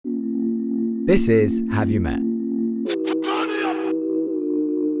This is Have You Met?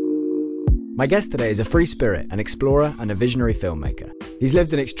 My guest today is a free spirit, an explorer, and a visionary filmmaker. He's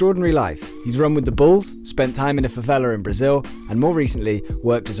lived an extraordinary life. He's run with the bulls, spent time in a favela in Brazil, and more recently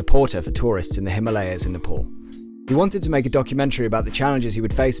worked as a porter for tourists in the Himalayas in Nepal. He wanted to make a documentary about the challenges he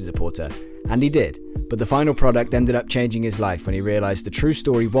would face as a porter, and he did. But the final product ended up changing his life when he realised the true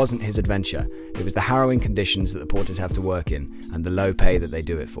story wasn't his adventure. It was the harrowing conditions that the porters have to work in, and the low pay that they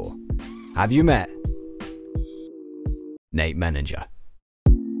do it for. Have you met Nate Menninger?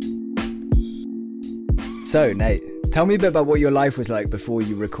 So, Nate, tell me a bit about what your life was like before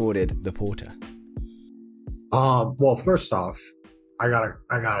you recorded The Porter. Well, first off, I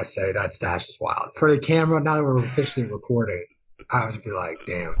gotta say that stash is wild. For the camera, now that we're officially recording, I have to be like,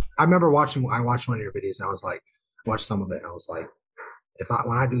 damn. I watched one of your videos and I was like, watched some of it and I was like,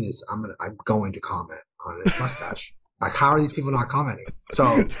 when I do this, I'm going to comment on his mustache. Like, how are these people not commenting?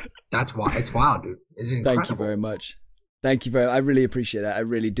 So that's why it's wild, dude. It's incredible. Thank you very much. I really appreciate that. I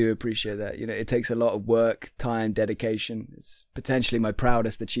really do appreciate that. You know, it takes a lot of work, time, dedication. It's potentially my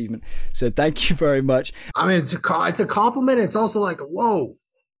proudest achievement. So thank you very much. I mean, it's a compliment. It's also like, whoa.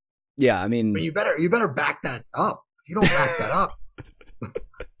 Yeah, I mean, you better back that up. If you don't back that up.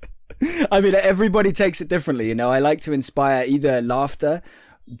 I mean, everybody takes it differently. You know, I like to inspire either laughter,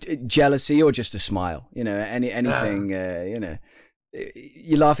 jealousy, or just a smile. You know, anything. You know.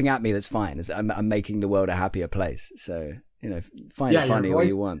 You're laughing at me, that's fine. I'm making the world a happier place. So, you know, find it funny all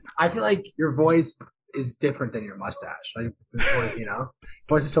you want. I feel like your voice is different than your mustache. Like, you know,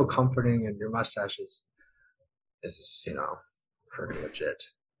 voice is so comforting and your mustache is you know, pretty legit.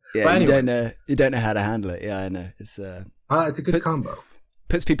 Yeah, you don't know how to handle it. Yeah, I know. It's a good combo.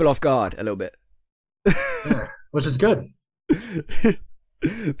 Puts people off guard a little bit. Yeah, which is good. Thank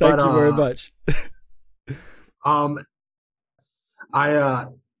you very much. I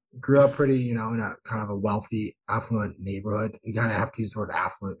grew up pretty, you know, in a kind of a wealthy, affluent neighborhood. You kind of have to use the word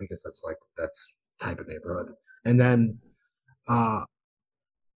affluent because that's type of neighborhood. And then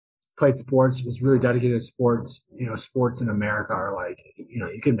played sports, was really dedicated to sports. You know, sports in America are like, you know,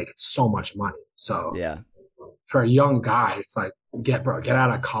 you can make it so much money. So yeah, for a young guy, it's like, get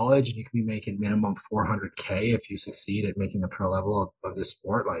out of college and you can be making minimum $400K if you succeed at making the pro level of this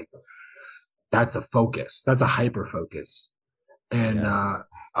sport. Like, that's a focus. That's a hyper focus. And I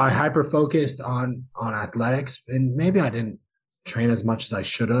hyper focused on athletics, and maybe I didn't train as much as I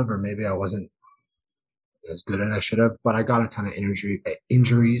should have, or maybe I wasn't as good as I should have. But I got a ton of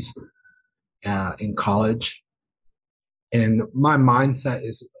injuries in college, and my mindset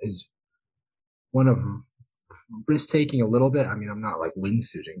is one of risk taking a little bit. I mean, I'm not like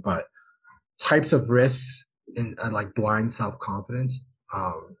wingsuiting, but types of risks and like blind self confidence,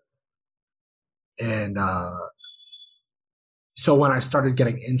 So when I started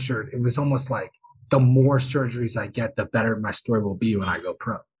getting injured, it was almost like the more surgeries I get, the better my story will be when I go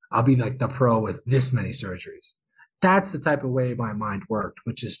pro. I'll be like the pro with this many surgeries. That's the type of way my mind worked,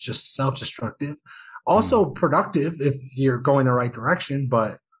 which is just self-destructive. Also productive if you're going the right direction.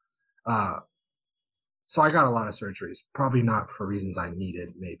 But so I got a lot of surgeries, probably not for reasons I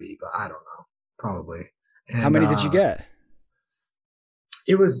needed, maybe, but I don't know, probably. And, how many did you get?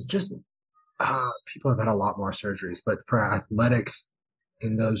 It was just... people have had a lot more surgeries, but for athletics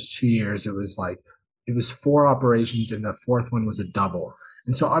in those 2 years, it was 4 operations and the fourth one was a double.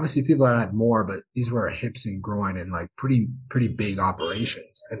 And so obviously people had more, but these were hips and groin and like pretty big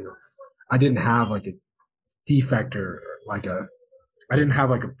operations. And I didn't have like a defect or I didn't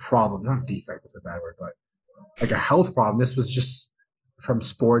have like a problem. Not defect is a bad word, but like a health problem. This was just from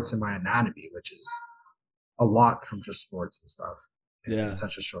sports and my anatomy, which is a lot from just sports and stuff. In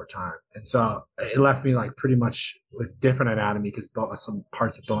such a short time. And so it left me like pretty much with different anatomy because some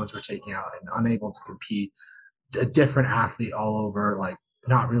parts of bones were taken out and unable to compete. A different athlete all over, like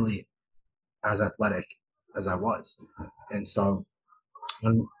not really as athletic as I was. And so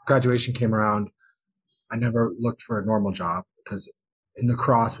when graduation came around, I never looked for a normal job because in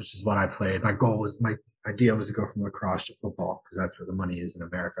lacrosse, which is what I played, my idea was to go from lacrosse to football because that's where the money is in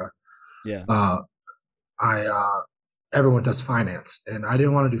America. Yeah. Everyone does finance and I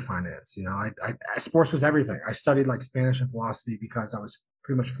didn't want to do finance. You know, sports was everything. I studied like Spanish and philosophy because I was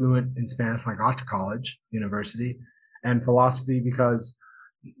pretty much fluent in Spanish when I got to university, and philosophy because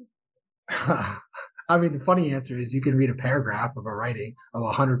I mean, the funny answer is you can read a paragraph of a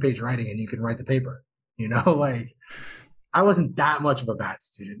 100-page writing and you can write the paper, you know, like I wasn't that much of a bad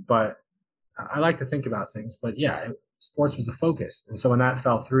student, but I like to think about things, but yeah, sports was a focus. And so when that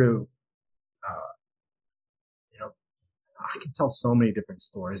fell through, I can tell so many different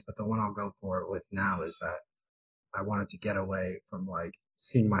stories, but the one I'll go for with now is that I wanted to get away from like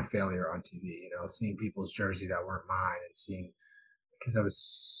seeing my failure on TV, seeing people's jersey that weren't mine, and seeing, because I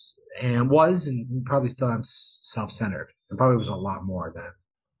was and probably still am self-centered, and probably was a lot more then.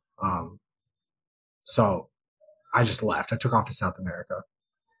 So I just left. I took off to South America.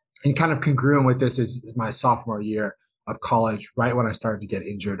 And kind of congruent with this is my sophomore year of college. Right when I started to get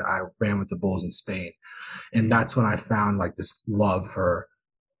injured, I ran with the Bulls in Spain. And that's when I found like this love for,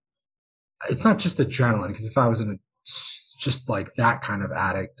 it's not just adrenaline, because if I was just like that kind of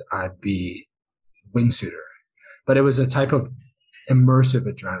addict, I'd be wingsuiter. But it was a type of immersive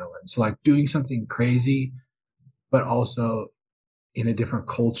adrenaline. So like doing something crazy, but also in a different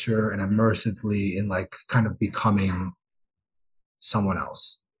culture and immersively in like kind of becoming someone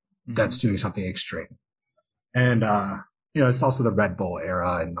else that's doing something extreme. And, it's also the Red Bull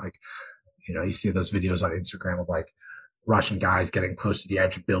era. And like, you see those videos on Instagram of like Russian guys getting close to the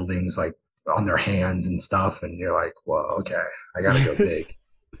edge of buildings, like on their hands and stuff. And you're like, whoa, okay, I got to go big.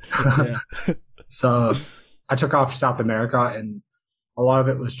 So I took off to South America, and a lot of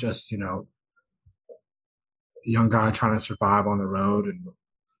it was just, a young guy trying to survive on the road and,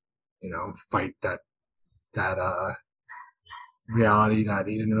 fight that reality that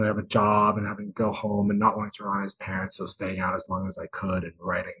he didn't really have a job and having to go home and not wanting to rely on his parents. So staying out as long as I could and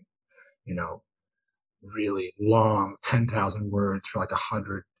writing, really long 10,000 words for like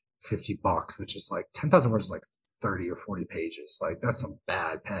 $150, which is like 10,000 words is like 30 or 40 pages. Like that's some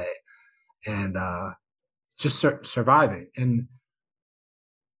bad pay. And, just surviving. And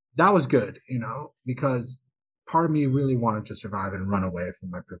that was good, because part of me really wanted to survive and run away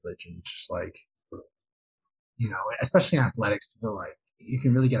from my privilege, and just like, especially in athletics, people like, you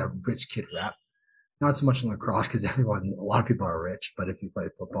can really get a rich kid rap. Not so much in lacrosse, because a lot of people are rich, but if you play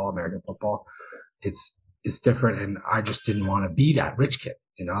football, American football, it's different. And I just didn't want to be that rich kid,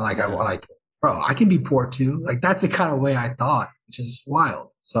 bro, I can be poor too. Like that's the kind of way I thought, which is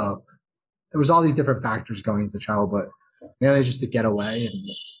wild. So there was all these different factors going into travel, but mainly just to get away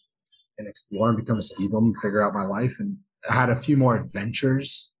and explore and become a ski bum and figure out my life. And I had a few more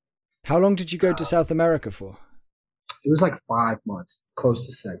adventures. How long did you go to South America for? It was like 5 months, close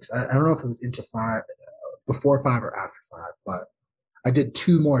to 6. I don't know if it was into 5, before 5 or after 5, but I did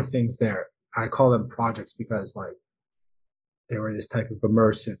 2 more things there. I call them projects because like they were this type of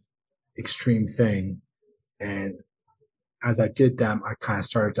immersive, extreme thing. And as I did them, I kind of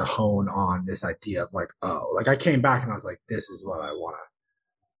started to hone on this idea of like, I came back and I was like, this is what I want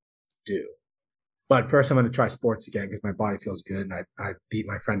to do. But first I'm going to try sports again because my body feels good. And I beat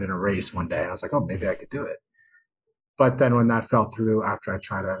my friend in a race one day and I was like, oh, maybe I could do it. But then when that fell through after I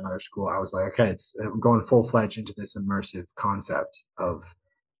tried at another school, I was like, okay, I'm going full-fledged into this immersive concept of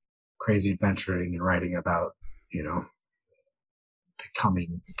crazy adventuring and writing about,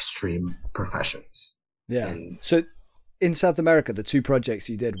 becoming extreme professions. Yeah. And so in South America, the 2 projects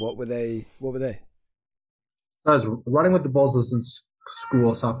you did, what were they? I was running with the Bulls was in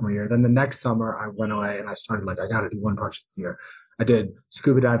school sophomore year. Then the next summer I went away and I started like, I got to do one project here. I did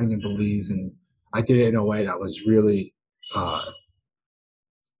scuba diving in Belize, and I did it in a way that was really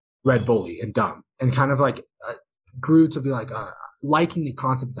Red Bully and dumb, and kind of like grew to be like liking the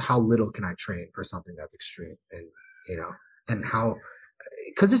concept of how little can I train for something that's extreme, and and how,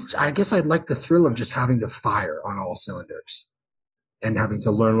 because I guess I like the thrill of just having to fire on all cylinders and having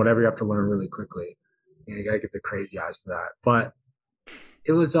to learn whatever you have to learn really quickly. You gotta give the crazy eyes for that. But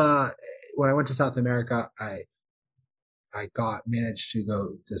it was when I went to South America, I managed to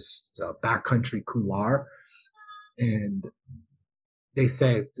go this backcountry couloir, and they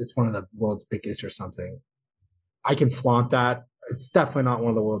say it's one of the world's biggest or something. I can flaunt that. It's definitely not one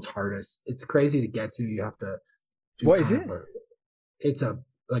of the world's hardest. It's crazy to get to. You have to do what is it? It's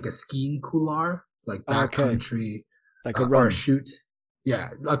like a skiing couloir, like backcountry, like a run. Or a shoot. Yeah,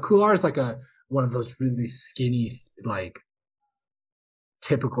 a couloir is like one of those really skinny, like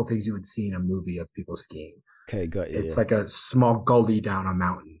typical things you would see in a movie of people skiing. Okay, got you. It's like a small gully down a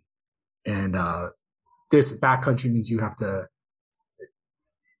mountain. And this backcountry means you have to.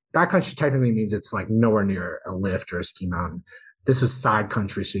 Backcountry technically means it's like nowhere near a lift or a ski mountain. This was side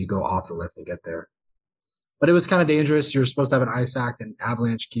country, so you go off the lift and get there. But it was kind of dangerous. You're supposed to have an ice axe and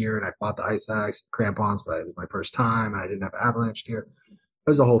avalanche gear, and I bought the ice axe, crampons, but it was my first time, and I didn't have avalanche gear. It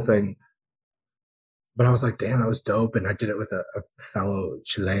was a whole thing. But I was like, damn, that was dope. And I did it with a fellow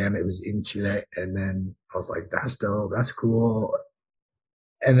Chilean. It was in Chile. And then I was like, that's dope. That's cool.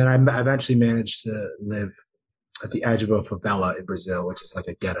 And then I eventually managed to live at the edge of a favela in Brazil, which is like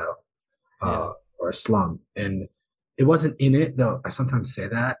a ghetto or a slum. And it wasn't in it, though. I sometimes say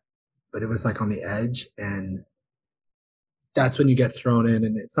that, but it was like on the edge. And that's when you get thrown in.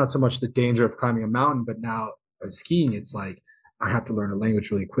 And it's not so much the danger of climbing a mountain, but now skiing, it's like I have to learn a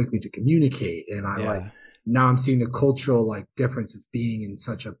language really quickly to communicate. And I like, Yeah. now I'm seeing the cultural like difference of being in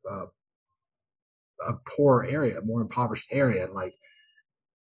such a poor area, a more impoverished area. And like,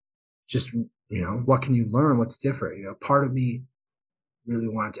 just, what can you learn? What's different? Part of me really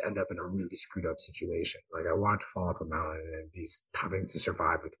wanted to end up in a really screwed up situation. Like I wanted to fall off a mountain and be having to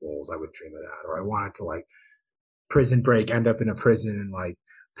survive with wolves. I would dream of that. Or I wanted to like prison break, end up in a prison and like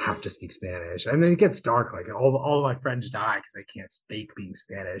have to speak Spanish. And then it gets dark. Like all of my friends die because I can't speak being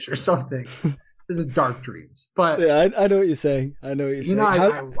Spanish or something. This is dark dreams. But Yeah, I know what you're saying. I know what you're saying.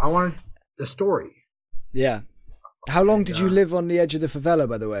 I wanted the story. Yeah. How long did you live on the edge of the favela,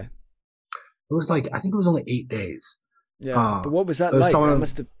 by the way? It was like, I think it was only 8 days. Yeah. But what was that like?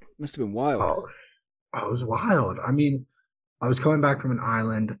 That must have been wild. Oh, it was wild. I mean, I was coming back from an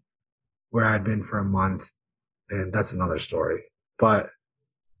island where I'd been for a month, and that's another story. But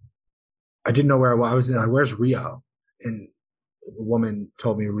I didn't know where I was. I was like, where's Rio? And a woman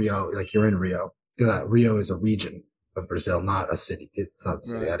told me Rio, like, you're in Rio. Rio is a region of Brazil, not a city. It's not a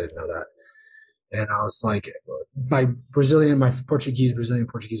city. Right. I didn't know that. And I was like, my Brazilian Portuguese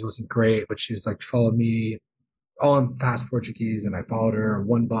wasn't great, but she was like, follow me, all in fast Portuguese. And I followed her,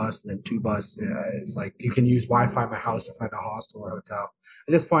 one bus, and then 2 buses. It's like, you can use Wi-Fi at my house to find a hostel or hotel.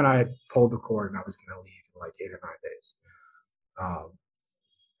 At this point, I had pulled the cord and I was going to leave in like 8 or 9 days.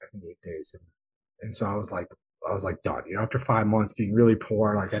 I think 8 days. And so I was like done, after 5 months being really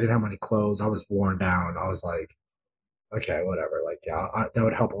poor, like I didn't have any clothes. I was worn down. I was like, okay, whatever. Like, yeah, that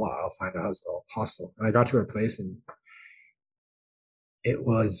would help a lot. I'll find a hostel. And I got to her place, and it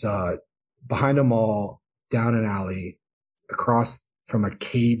was behind a mall, down an alley, across from a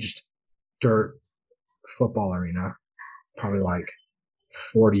caged dirt football arena, probably like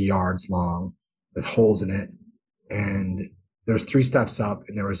 40 yards long, with holes in it. And there was 3 steps up,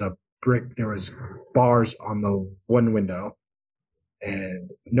 and there was bars on the one window. And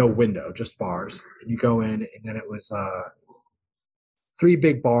no window, just bars. And you go in, and then it was 3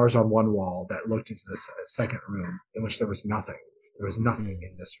 big bars on one wall that looked into the second room, in which there was nothing. There was nothing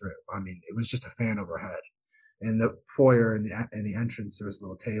in this room. I mean, it was just a fan overhead. In the foyer and the entrance, there was a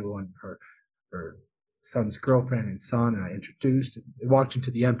little table, and her son's girlfriend and son, and I introduced. And walked into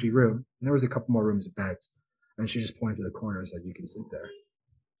the empty room, and there was a couple more rooms of beds. And she just pointed to the corner and said, "You can sleep there."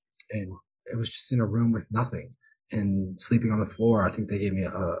 And it was just in a room with nothing. And sleeping on the floor. I think they gave me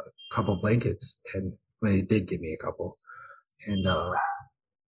a couple blankets, and they did give me a couple. And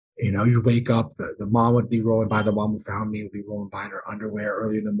you wake up, the mom would be rolling by. The mom who found me would be rolling by in her underwear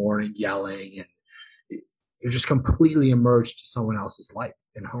early in the morning, yelling, and you're just completely immersed to someone else's life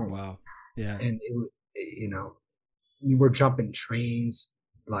and home. Wow, yeah. And we were jumping trains,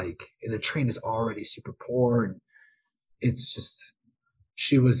 like, and the train is already super poor, and it's just,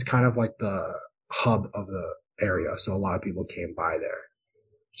 she was kind of like the hub of the area, so a lot of people came by there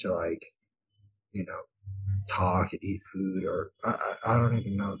to like talk and eat food, or I don't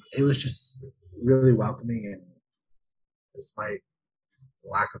even know. It was just really welcoming, and despite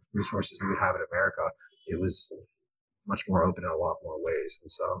the lack of resources we would have in America, it was much more open in a lot more ways. And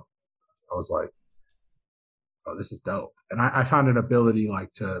so I was like, oh, this is dope. And I found an ability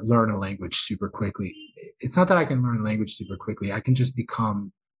like to learn a language super quickly. It's not that I can learn a language super quickly. I can just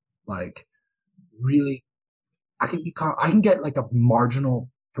become like really, I can get like a marginal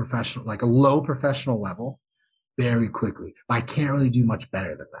professional, like a low professional level very quickly. But I can't really do much better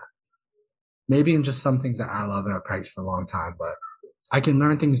than that. Maybe in just some things that I love and I've practiced for a long time, but I can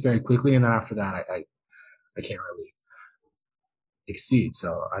learn things very quickly. And then after that, I can't really exceed.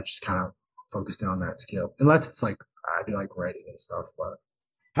 So I just kind of focused in on that skill. Unless it's like, I do like writing and stuff, but.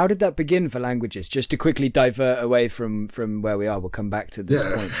 How did that begin for languages? Just to quickly divert away from where we are, we'll come back to this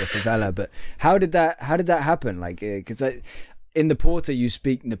point, the favela. But how did that happen? Like, because in the Porter you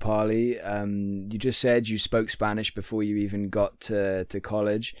speak Nepali. You just said you spoke Spanish before you even got to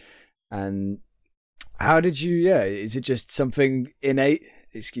college, and how did you? Yeah, is it just something innate?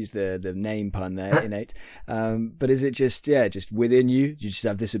 Excuse the name pun there, innate. But is it just within you? You just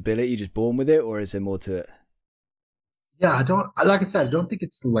have this ability, you're just born with it, or is there more to it? Yeah, like I said, I don't think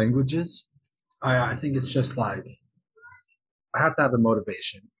it's the languages. I think it's just like, I have to have the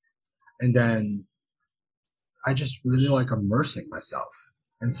motivation. And then I just really like immersing myself.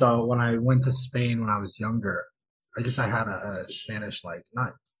 And so when I went to Spain when I was younger, I guess I had a Spanish, like,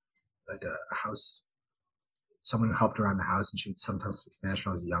 not like a house, someone who helped around the house, and she would sometimes speak Spanish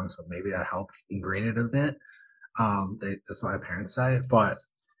when I was young. So maybe that helped ingrain it a bit. That's what my parents say, but,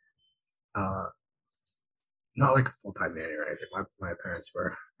 not like a full-time nanny or anything. My parents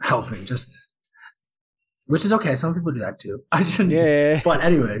were helping, which is okay. Some people do that too. I shouldn't. Yeah. But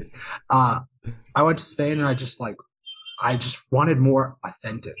anyways, I went to Spain, and I just like, I just wanted more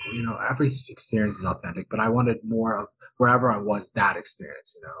authentic. Every experience is authentic, but I wanted more of wherever I was, that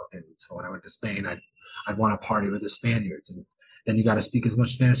experience. And so when I went to Spain, I'd want to party with the Spaniards, and then you got to speak as much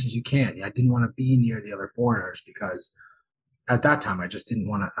Spanish as you can. I didn't want to be near the other foreigners because at that time I just didn't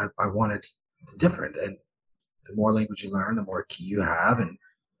want to. I wanted different, and the more language you learn, the more key you have, and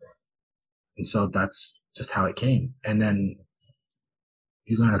so that's just how it came. And then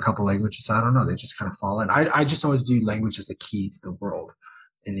you learn a couple languages. I don't know. They just kind of fall in. I just always view language as a key to the world.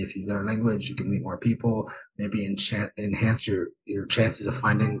 And if you learn language, you can meet more people, maybe enhance your chances of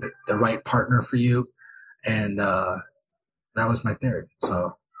finding the right partner for you. And that was my theory.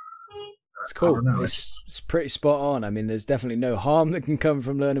 So it's cool. It's pretty spot on. I mean, there's definitely no harm that can come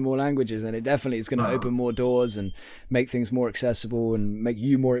from learning more languages, and it definitely is going to open more doors and make things more accessible and make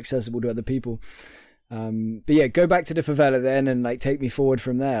you more accessible to other people. But yeah, go back to the favela then and like take me forward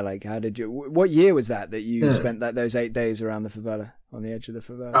from there. Like, what year was that you spent those 8 days around the favela, on the edge of the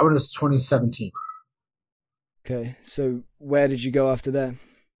favela? That was 2017. Okay. So where did you go after that?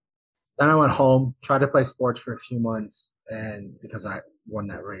 Then I went home, tried to play sports for a few months, and because I won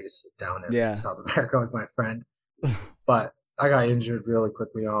that race down in South America with my friend, but I got injured really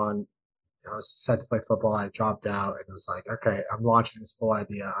quickly on. I was set to play football. I dropped out, and it was like, okay, I'm launching this full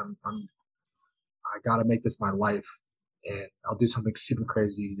idea. I got to make this my life, and I'll do something super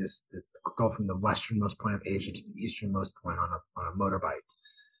crazy. Just go from the westernmost point of Asia to the easternmost point on a motorbike.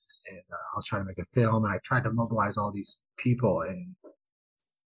 And I'll try to make a film. And I tried to mobilize all these people, and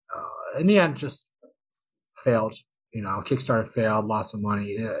in the end, just failed. Kickstarter failed, lost some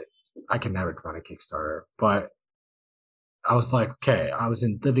money. I can never run a Kickstarter, but I was like, okay, I was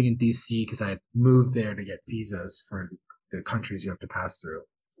living in DC because I had moved there to get visas for the countries you have to pass through,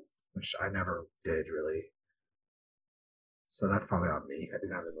 which I never did really. So that's probably on me. I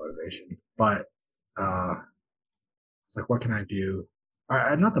didn't have the motivation. But I was like, what can I do?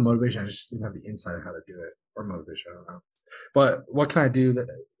 Not the motivation, I just didn't have the insight of how to do it. Or motivation, I don't know. But what can I do that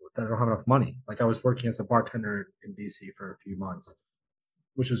I don't have enough money? Like I was working as a bartender in DC for a few months,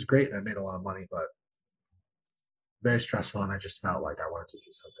 which was great, and I made a lot of money, but very stressful, and I just felt like I wanted to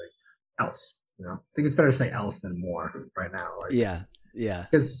do something else. I think it's better to say else than more right now. Like, yeah.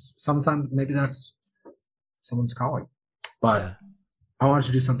 Because sometimes maybe that's someone's calling. But I wanted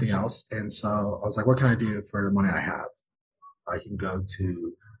to do something else. And so I was like, what can I do for the money I have? I can go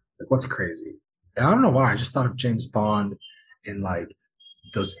to, like, what's crazy? And I don't know why. I just thought of James Bond and, like,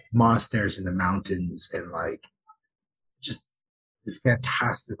 those monasteries in the mountains and, like, just the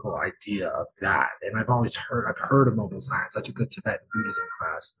fantastical idea of that. And I've heard of Noble Science, such a good Tibetan Buddhism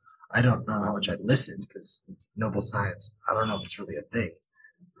class. I don't know how much I listened because Noble Science, I don't know if it's really a thing,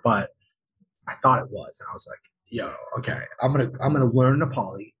 but I thought it was. And I was like, yo, okay, I'm gonna learn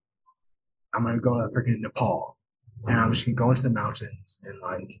Nepali. I'm gonna go to freaking Nepal, and I'm just gonna go into the mountains and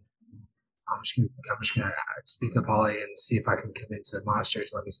like I'm just gonna speak Nepali and see if I can convince a monastery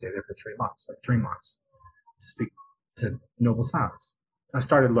to let me stay there for 3 months, like 3 months, to speak to Noble Science. I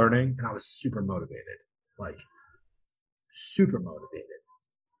started learning, and I was super motivated, like super motivated.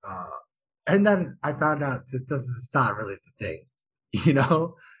 And then I found out that this is not really the thing,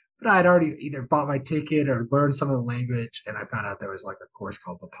 But I'd already either bought my ticket or learned some of the language, and I found out there was like a course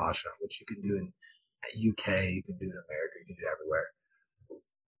called Vipassana, which you can do in UK, you can do in America, you can do everywhere.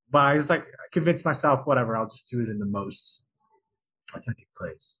 But I was like, I convinced myself, whatever, I'll just do it in the most authentic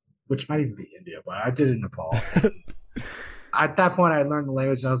place, which might even be India, but I did it in Nepal. At that point, I learned the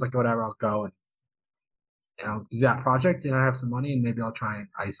language, and I was like, whatever, I'll go and I'll do that project, and I have some money, and maybe I'll try and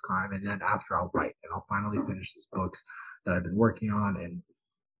ice climb, and then after I'll write, and I'll finally finish these books that I've been working on, and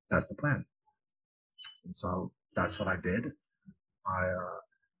that's the plan. And so that's what I did. I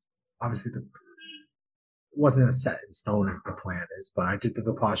obviously it wasn't as set in stone as the plan is, but I did the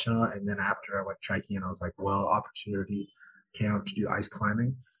Vipassana, and then after I went trekking, and I was like, well, opportunity came up to do ice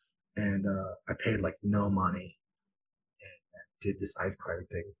climbing, and I paid like no money and did this ice climbing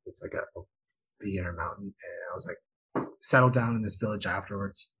thing. It's like a beginner mountain, and I was like settled down in this village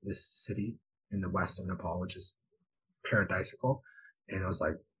afterwards, this city in the west of Nepal, which is paradisical, and I was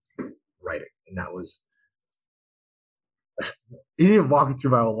like writing, and that was you didn't walk me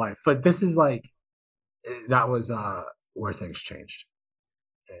through my whole life, but this is like that was where things changed.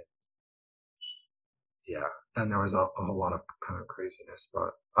 And yeah, then there was a whole lot of kind of craziness,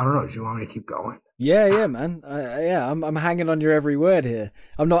 but I don't know. Do you want me to keep going? Yeah, man. I'm hanging on your every word here.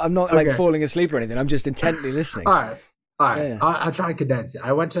 I'm not okay. Like falling asleep or anything. I'm just intently listening. All right. Yeah. I'll try and condense it.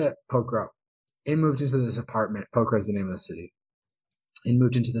 I went to Pokhara and moved into this apartment. Pokhara is the name of the city. And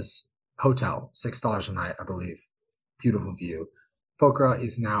moved into this hotel, $6 a night, I believe. Beautiful view. Pokhara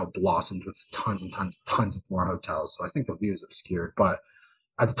is now blossomed with tons and tons of more hotels. So I think the view is obscured, but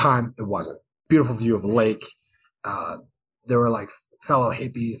at the time it wasn't. Beautiful view of a lake. There were like fellow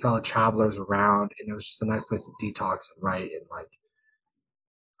hippies, fellow travelers around, and it was just a nice place to detox and write. And like,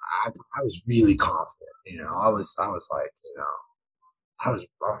 I was really confident, I was like, I was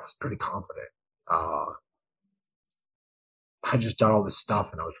pretty confident. I just done all this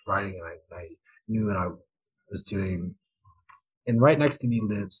stuff and I was writing and I knew what I was doing. And right next to me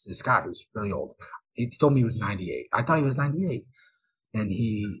lives this guy who's really old. He told me he was 98. I thought he was 98. And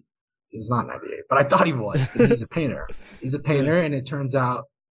he was not 98, but I thought he was. And he's a painter. He's a painter. And it turns out,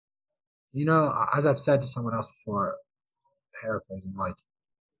 as I've said to someone else before, paraphrasing, like,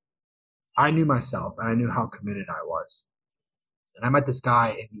 I knew myself and I knew how committed I was. And I met this guy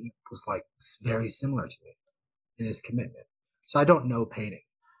and he was like very similar to me in his commitment. So I don't know painting,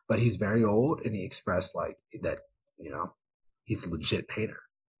 but he's very old and he expressed like that, he's a legit painter.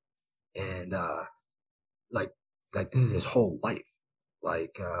 And like this is his whole life.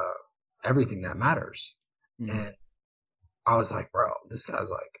 Like everything that matters. Mm-hmm. And I was like, bro, this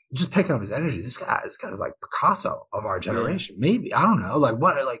guy's like just picking up his energy. This guy's like Picasso of our generation. Yeah. Maybe. I don't know. Like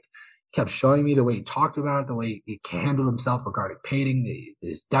what like kept showing me the way he talked about it, the way he handled himself regarding painting,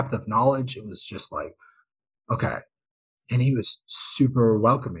 his depth of knowledge. It was just like, okay. And he was super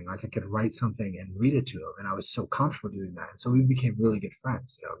welcoming. Like I could write something and read it to him. And I was so comfortable doing that. And so we became really good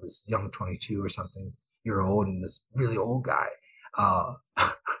friends. This young 22 or something year old and this really old guy.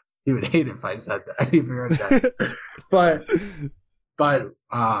 He would hate it if I said that. He heard that. but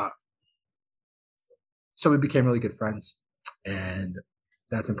so we became really good friends. And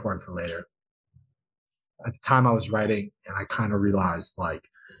that's important for later. At the time I was writing and I kind of realized like,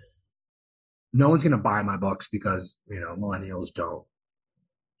 no one's going to buy my books because, millennials don't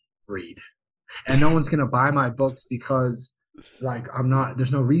read. And no one's going to buy my books because like,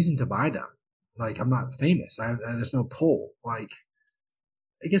 there's no reason to buy them. Like I'm not famous. There's no pull. Like,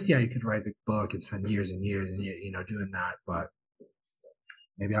 I guess, yeah, you could write the book and spend years and years and, doing that. But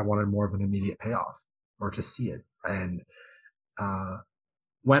maybe I wanted more of an immediate payoff or to see it. And,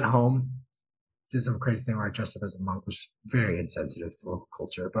 went home, did some crazy thing where I dressed up as a monk, which is very insensitive to local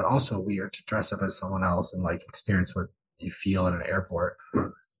culture, but also weird to dress up as someone else and like experience what you feel in an airport.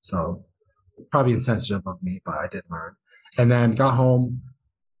 So probably insensitive of me, but I did learn. And then got home.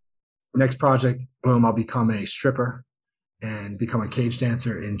 Next project, boom, I'll become a stripper and become a cage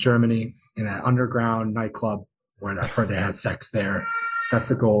dancer in Germany in an underground nightclub where I've heard they had sex there. That's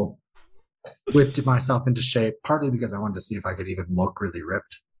the goal. Whipped myself into shape, partly because I wanted to see if I could even look really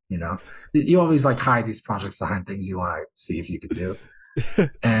ripped. You always like hide these projects behind things you want to see if you could do.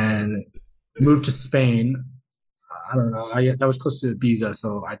 And moved to Spain. I don't know. That was close to Ibiza,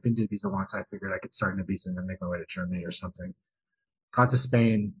 so I'd been to Ibiza once. I figured I could start in Ibiza and then make my way to Germany or something. Got to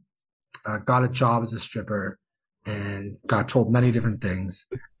Spain, got a job as a stripper, and got told many different things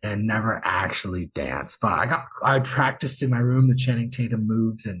and never actually danced. But I practiced in my room the Channing Tatum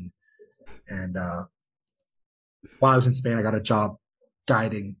moves and while I was in Spain, I got a job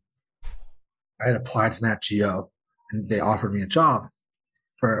guiding. I had applied to Nat Geo and they offered me a job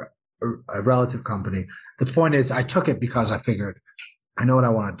for a relative company. The point is I took it because I figured I know what I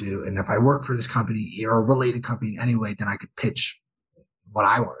want to do. And if I work for this company or a related company anyway, then I could pitch what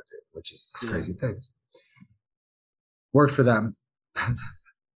I want to do, which is these crazy things. Worked for them.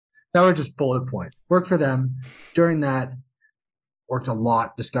 Now we're just bullet points. Worked for them. During that, worked a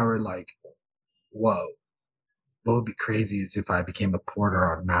lot, discovered like, whoa, what would be crazy is if I became a porter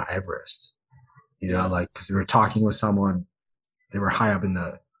on Mount Everest, because we were talking with someone, they were high up in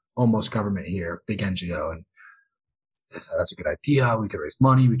the almost government here, big NGO. And I thought that's a good idea. We could raise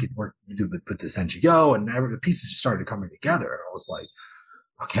money. We could work with this NGO and the pieces just started coming together. And I was like,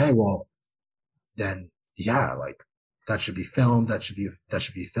 okay, well then, yeah, like that should be filmed. That should be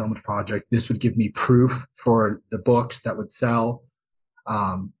a filmed project. This would give me proof for the books that would sell.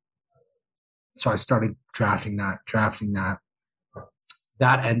 So I started drafting that.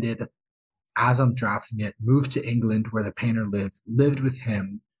 That ended. As I'm drafting it, moved to England where the painter lived with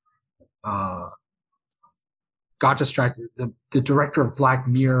him, got distracted. The director of Black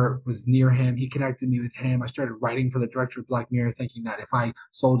Mirror was near him. He connected me with him. I started writing for the director of Black Mirror, thinking that if I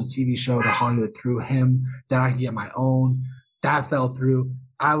sold a TV show to Hollywood through him, then I could get my own. That fell through.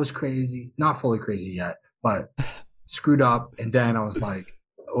 I was crazy, not fully crazy yet, but screwed up. And then I was like,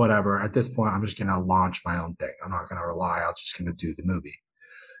 whatever. At this point, I'm just going to launch my own thing. I'm not going to rely. I'm just going to do the movie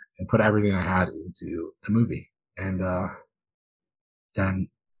and put everything I had into the movie. And then,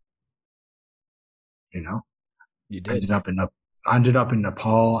 you did. ended up in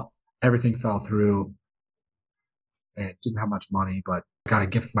Nepal. Everything fell through. and didn't have much money, but got a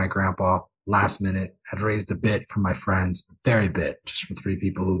gift from my grandpa last minute, had raised a bit from my friends, very bit, just from 3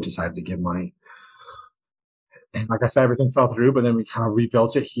 people who decided to give money. And like I said, everything fell through, but then we kind of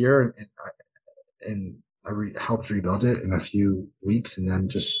rebuilt it here, and helped rebuild it in a few weeks, and then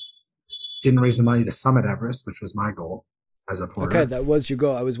just didn't raise the money to summit Everest, which was my goal as a porter. Okay, that was your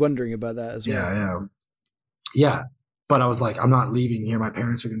goal. I was wondering about that as well. Yeah. But I was like, I'm not leaving here. My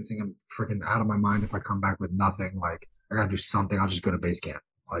parents are going to think I'm freaking out of my mind if I come back with nothing. Like, I got to do something. I'll just go to base camp.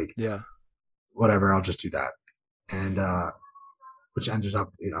 Like, yeah, whatever. I'll just do that. And, which ended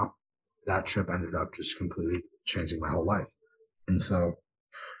up, that trip ended up just completely changing my whole life. And so,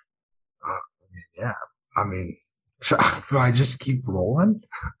 should I just keep rolling?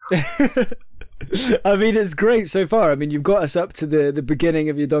 I mean, it's great so far. I mean, you've got us up to the beginning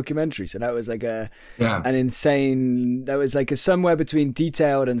of your documentary. So that was like an insane, that was like a somewhere between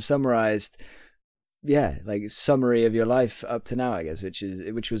detailed and summarized. Yeah. Like summary of your life up to now, I guess,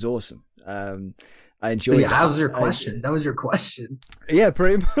 which was awesome. I enjoyed that. That was your question. That was your question. Yeah,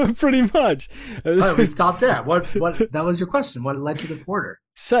 pretty much. Oh, we stopped there. What, that was your question. What led to the porter?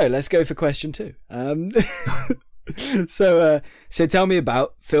 So let's go for question 2. So tell me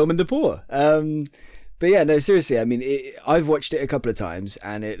about Film in the Poor. But yeah, no, seriously. I mean, I've watched it a couple of times,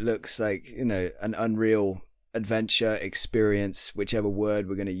 and it looks like an unreal adventure experience, whichever word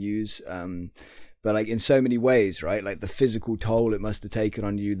we're going to use. But like in so many ways, right? Like the physical toll it must have taken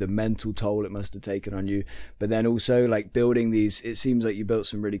on you, the mental toll it must have taken on you, but then also like building these. It seems like you built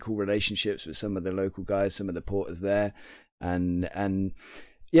some really cool relationships with some of the local guys, some of the porters there, and.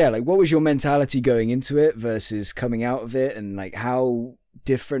 Yeah, like what was your mentality going into it versus coming out of it, and like how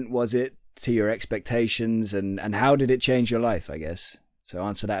different was it to your expectations, and how did it change your life, I guess? So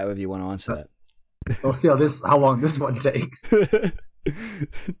answer that however you want to answer that. We'll see how long this one takes. Okay.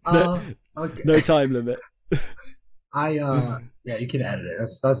 No time limit. Yeah, you can edit it.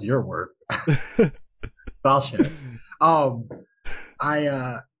 That's your work. But I'll share it.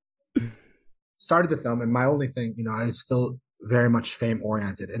 I started the film, and my only thing, I was still very much fame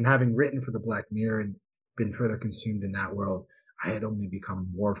oriented, and having written for the Black Mirror and been further consumed in that world, I had only become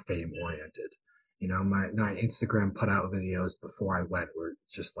more fame oriented. My Instagram put out videos before I went were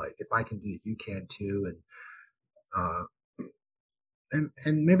just like, if I can do it, you can too. And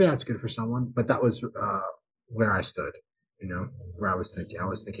maybe that's good for someone, but that was where I stood, where I was thinking I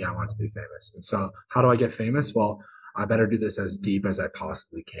wanted to be famous. And so how do I get famous? Well, I better do this as deep as I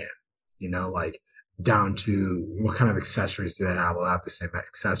possibly can, like down to what kind of accessories do they have? We'll have the same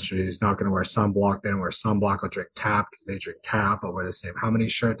accessories. Not going to wear sunblock. They don't wear sunblock. I'll drink tap because they drink tap. I'll wear the same. How many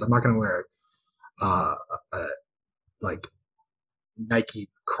shirts? I'm not going to wear like Nike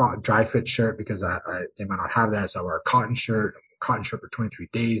dry fit shirt because they might not have that. So I wear a cotton shirt for 23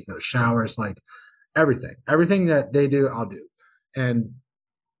 days, no showers, like everything that they do, I'll do. And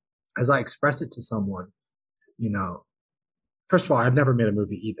as I express it to someone, first of all, I've never made a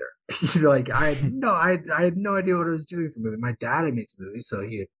movie either. Like I had no idea what I was doing for a movie. My dad had made some movies, so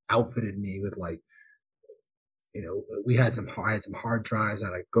he had outfitted me with like, I had some hard drives. I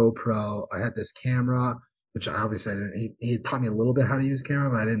had a GoPro. I had this camera, which I obviously didn't. He had taught me a little bit how to use a camera,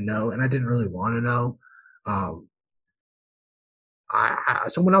 but I didn't know, and I didn't really want to know.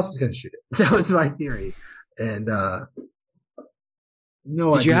 Someone else was going to shoot it. That was my theory, and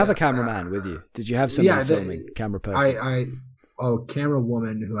no. Did you have a cameraman with you? Did you have someone filming, camera person? Camera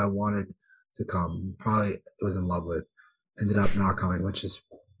woman who I wanted to come, probably was in love with, ended up not coming, which is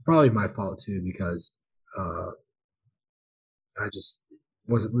probably my fault too, because I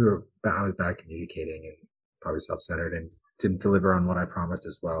was bad communicating and probably self-centered and didn't deliver on what I promised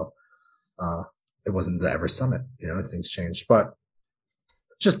as well. It wasn't the Everest Summit, things changed, but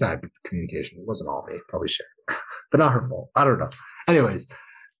just bad communication. It wasn't all me, probably Sharon, but not her fault. I don't know. Anyways,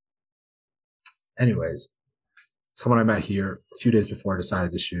 someone I met here a few days before I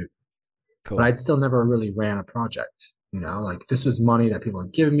decided to shoot. Cool. But I'd still never really ran a project, like this was money that people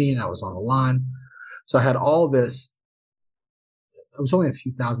had given me that was on the line. So I had all this. It was only a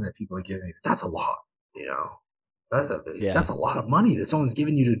few thousand that people had given me, but that's a lot, that's a lot of money that someone's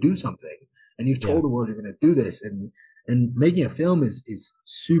given you to do something. And you've told the world you're going to do this. And making a film is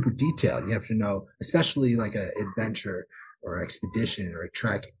super detailed. You have to know, especially like an adventure or expedition or a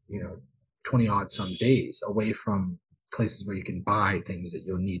trek, 20 odd some days away from places where you can buy things that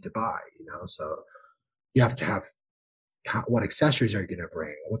you'll need to buy, so you have to have what accessories are you going to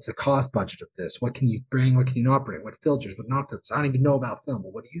bring? What's the cost budget of this? What can you bring? What can you not bring? What filters? What not filters? I don't even know about film.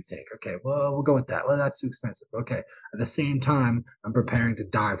 Well, what do you think? Okay, well, we'll go with that. Well, that's too expensive. Okay. At the same time, I'm preparing to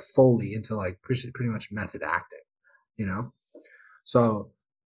dive fully into like pretty much method acting, So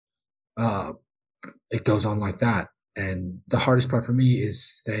it goes on like that. And the hardest part for me is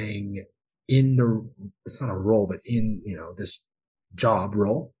staying in the, it's not a role, but in, this job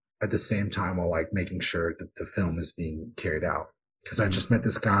role at the same time while like making sure that the film is being carried out. Because I just met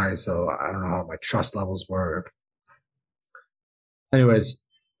this guy, so I don't know how my trust levels were. Anyways,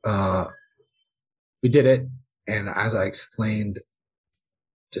 uh, we did it. And as I explained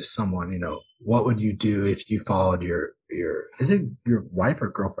to someone, what would you do if you followed is it your wife or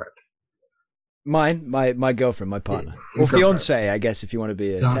girlfriend? Mine, my girlfriend, my partner, or fiance, I guess, if you want to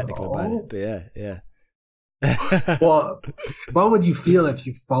be technical about it. But yeah. Well, what would you feel if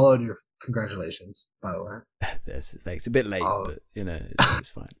you followed your? Congratulations, by the way. Thanks. A bit late, but it's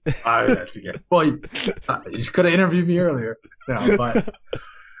fine. That's okay. Well, you could have interviewed me earlier. No, but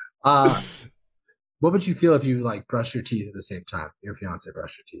what would you feel if you like brush your teeth at the same time? Your fiance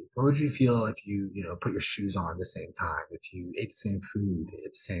brushed your teeth. What would you feel if you put your shoes on at the same time? If you ate the same food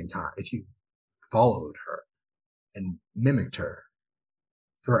at the same time? If you followed her and mimicked her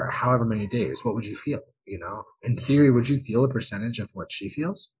for however many days, what would you feel? In theory, would you feel a percentage of what she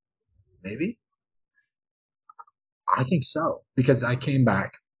feels? Maybe. I think so, because I came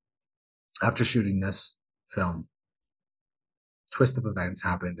back after shooting this film. Twist of events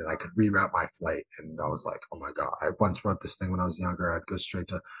happened and I could reroute my flight. And I was like, oh my God, I once wrote this thing when I was younger. I'd go straight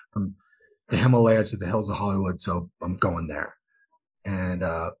from the Himalaya to the hills of Hollywood. So I'm going there. And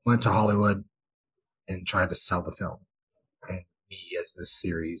went to Hollywood and tried to sell the film. And me as this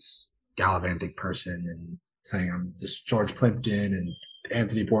series gallivanting person and saying I'm just George Plimpton and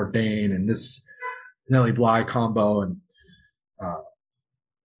Anthony Bourdain and this Nellie Bly combo, and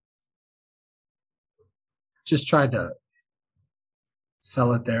just tried to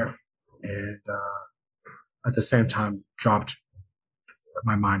sell it there. And at the same time,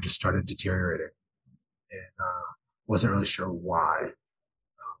 my mind just started deteriorating. And wasn't really sure why.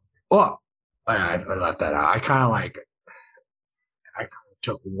 I left that out. I kind of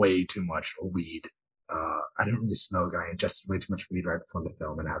took way too much weed. I didn't really smoke, and I ingested way too much weed right before the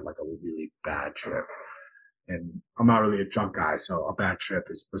film and had like a really bad trip. And I'm not really a drunk guy, so a bad trip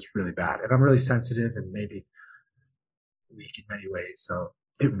was really bad. And I'm really sensitive and maybe weak in many ways, so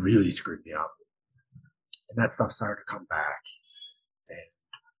it really screwed me up. And that stuff started to come back. And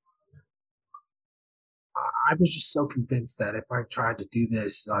I was just so convinced that if I tried to do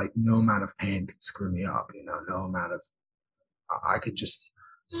this, like no amount of pain could screw me up, no amount of, I could just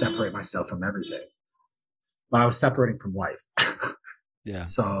separate myself from everything. But I was separating from life. Yeah.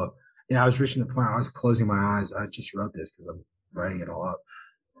 So, I was reaching the point, I was closing my eyes. I just wrote this because I'm writing it all up.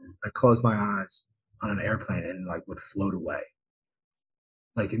 I closed my eyes on an airplane and like would float away.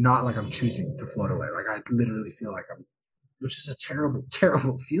 Like, not like I'm choosing to float away. Like, I literally feel like which is a terrible,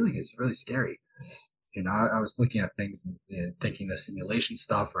 terrible feeling. It's really scary. I was looking at things and thinking the simulation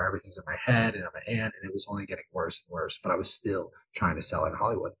stuff where everything's in my head and in my hand, and it was only getting worse and worse, but I was still trying to sell in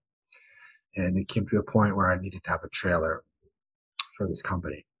Hollywood. And it came to a point where I needed to have a trailer for this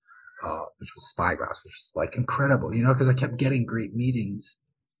company, which was Spyglass, which was like incredible, because I kept getting great meetings.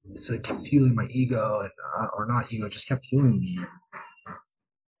 So it kept fueling my ego or not ego, just kept fueling me. And I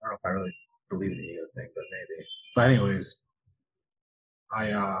don't know if I really believe in the ego thing, but maybe. But anyways,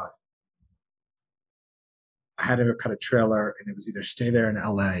 I had to cut a trailer, and it was either stay there in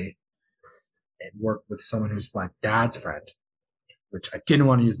LA and work with someone who's my dad's friend, which I didn't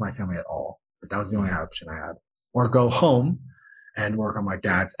want to use my family at all, but that was the only option I had, or go home and work on my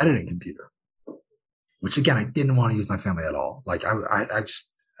dad's editing computer, which again, I didn't want to use my family at all. Like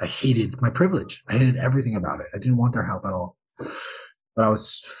I hated my privilege. I hated everything about it. I didn't want their help at all, but I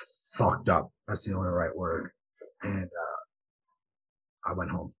was fucked up. That's the only right word. And I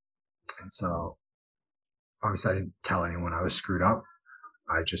went home. And so obviously I didn't tell anyone I was screwed up.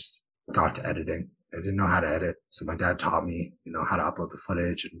 I just got to editing. I didn't know how to edit. So my dad taught me, how to upload the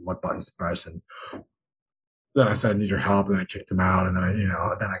footage and what buttons to press. And then I said, I need your help. And I kicked him out. And then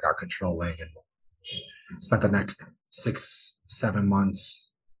I got controlling and spent the next 6, 7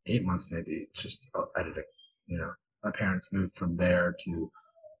 months, 8 months, maybe just editing. My parents moved from there to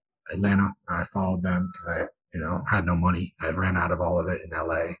Atlanta. I followed them because I, had no money. I ran out of all of it in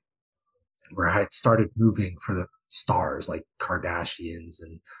LA, where I had started moving for the stars like Kardashians,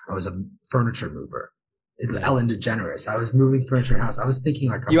 and I was a furniture mover. Ellen DeGeneres. I was moving furniture house. I was thinking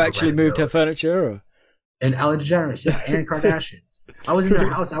like you actually moved her furniture, or? And Ellen DeGeneres, yeah, and Kardashians. I was in their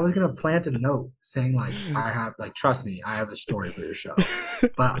house. I was gonna plant a note saying like, I have like, trust me, I have a story for your show.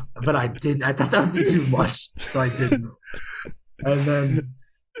 But I didn't. I thought that would be too much, so I didn't.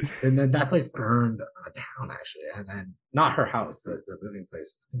 And then that place burned down, actually. And then not her house, the moving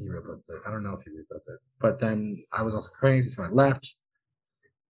place. I think he rebuilt it. I don't know if he rebuilt it. But then I was also crazy, so I left.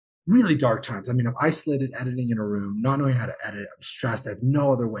 really dark times. I mean, I'm isolated, editing in a room, not knowing how to edit. I'm stressed. I have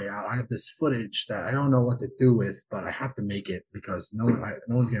no other way out. I have this footage that I don't know what to do with, but I have to make it because no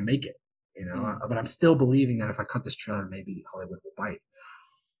one's gonna make it. But I'm still believing that if I cut this trailer, maybe Hollywood will bite.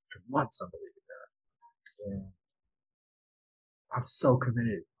 For months, I'm believing that. And I'm so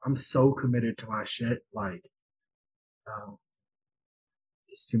committed. I'm so committed to my shit. Like,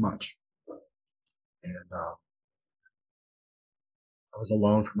 it's too much. And I was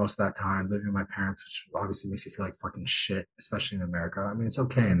alone for most of that time, living with my parents, which obviously makes you feel like fucking shit, especially in America. I mean, it's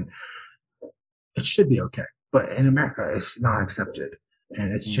okay, and it should be okay, but in America, it's not accepted,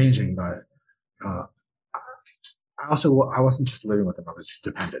 and it's changing. But I wasn't just living with them; I was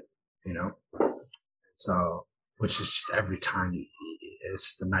dependent, you know. So, which is just every time it's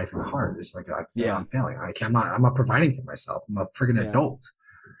just a knife in the heart. It's like I feel I'm failing. I'm not providing for myself. I'm a friggin' adult,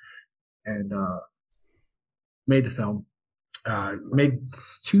 and made the film. Made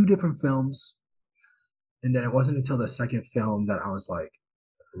 2 different films, and then it wasn't until the second film that I was like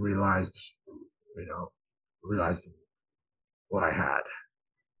realized what I had,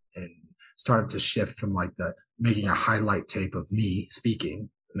 and started to shift from like the making a highlight tape of me speaking,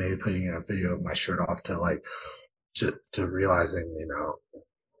 maybe putting a video of my shirt off, to like to realizing,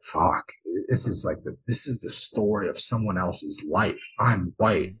 fuck, this is the story of someone else's life. I'm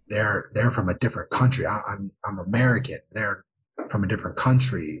white. They're from a different country. I'm American. They're from a different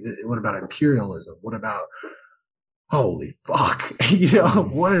country. What about imperialism? What about, holy fuck,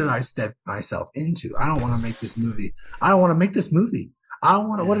 what did I step myself into? I don't want to make this movie. I don't want to make this movie. I don't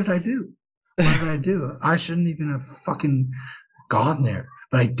want to, what did I do? What did I do? I shouldn't even have fucking gone there,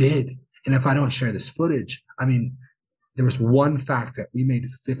 but I did. And if I don't share this footage, I mean, there was one fact that we made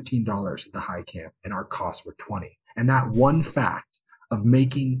 $15 at the high camp and our costs were 20. And that one fact of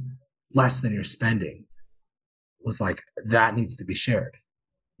making less than you're spending was like, that needs to be shared.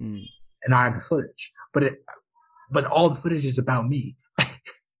 And I have the footage, but all the footage is about me.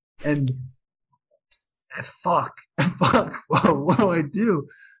 and fuck, what do I do?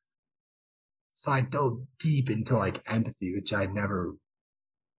 So I dove deep into like empathy, which I'd never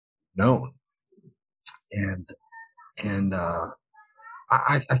known. And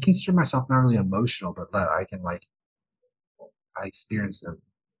I consider myself not really emotional, but that I can like, I experience them.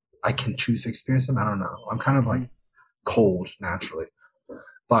 I can choose to experience them. I don't know. I'm kind of like cold naturally,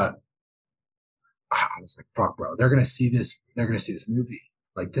 but I was like, fuck, bro, they're going to see this. They're going to see this movie.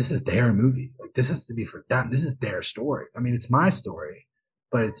 Like, this is their movie. Like, this has to be for them. This is their story. I mean, it's my story,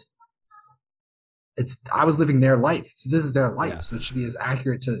 but I was living their life. So this is their life. Yeah. So it should be as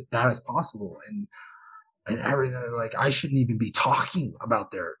accurate to that as possible. And everything, like, I shouldn't even be talking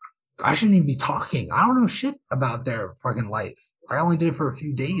about I don't know shit about their fucking life. I only did it for a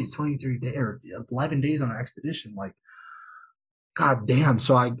few days, 23 days or 11 days on an expedition. Like, god damn.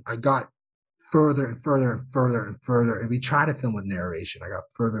 So I got further and further and further and further. And we try to film with narration. I got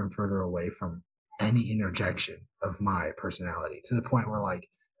further and further away from any interjection of my personality, to the point where like,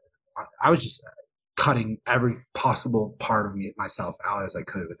 I was just cutting every possible part of myself out as I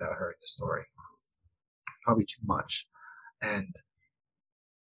could without hurting the story. Probably too much. And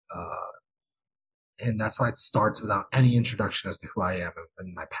that's why it starts without any introduction as to who I am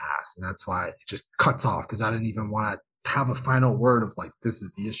in my past. And that's why it just cuts off, because I didn't even want to have a final word of like, this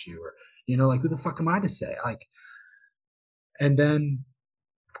is the issue, or, like, who the fuck am I to say? Like, and then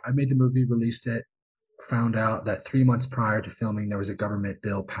I made the movie, released it, found out that 3 months prior to filming, there was a government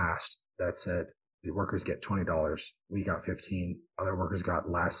bill passed that said the workers get $20. We got 15. Other workers got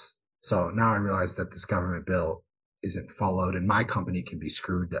less. So now I realized that this government bill isn't followed, and my company can be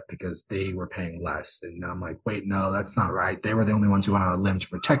screwed up because they were paying less. And I'm like, wait, no, that's not right. They were the only ones who went on a limb to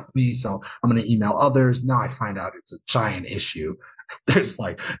protect me. So I'm going to email others. Now I find out it's a giant issue. There's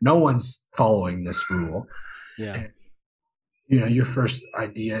like, no one's following this rule. Yeah. And, your first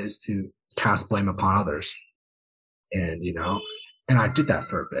idea is to cast blame upon others. And, and I did that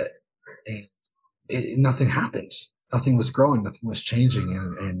for a bit, and nothing happened. Nothing was growing, nothing was changing.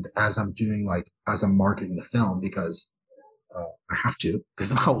 And as I'm marketing the film, because I have to,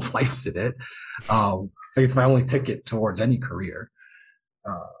 because my whole life's in it. It's my only ticket towards any career.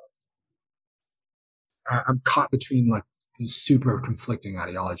 I'm caught between like super conflicting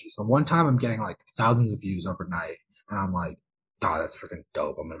ideologies. So one time I'm getting like thousands of views overnight, and I'm like, God, that's freaking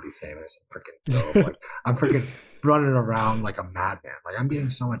dope. I'm going to be famous. I'm freaking dope. Like, I'm freaking running around like a madman. Like, I'm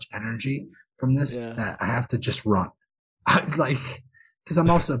getting so much energy from this that I have to just run. Because I'm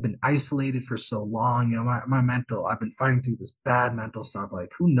also been isolated for so long. My mental, I've been fighting through this bad mental stuff.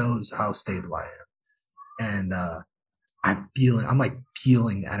 Like, who knows how stable I am? And I'm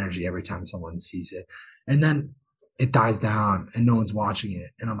feeling the energy every time someone sees it. And then it dies down and no one's watching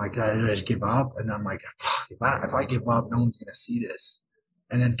it. And I'm like, I just give up. And then I'm like, fuck, if I give up, no one's going to see this.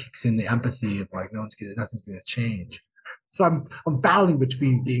 And then kicks in the empathy of like, nothing's going to change. So I'm battling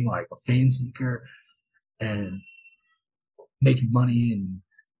between being like a fame seeker and making money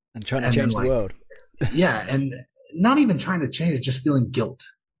and trying to change the world. Yeah. And not even trying to change it, just feeling guilt.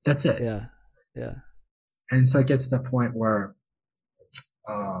 That's it. Yeah. Yeah. And so it gets to the point where,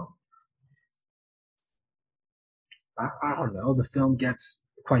 I don't know, the film gets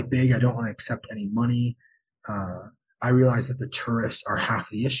quite big. I don't want to accept any money. I realize that the tourists are half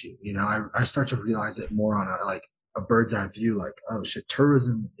the issue. You know, I start to realize it more on a bird's eye view, like, oh shit,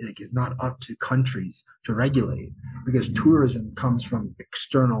 tourism is not up to countries to regulate, because tourism comes from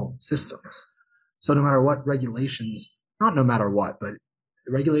external systems. So no matter what regulations, not no matter what, but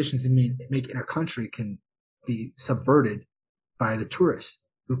regulations make in a country can be subverted by the tourists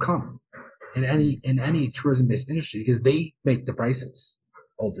who come in any tourism-based industry, because they make the prices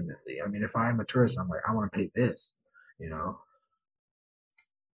ultimately. I mean, if I'm a tourist, I'm like, I want to pay this, you know.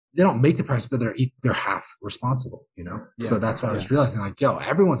 They don't make the price, but they're half responsible, you know? Yeah, so that's why I was realizing, like, yo,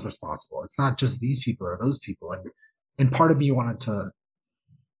 everyone's responsible. It's not just these people or those people. And part of me wanted to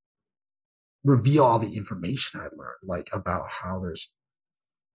reveal all the information I learned, like, about how there's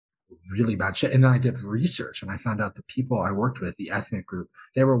really bad shit. And then I did research and I found out the people I worked with, the ethnic group,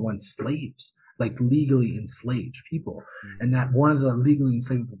 they were once slaves, like legally enslaved people. And that one of the legally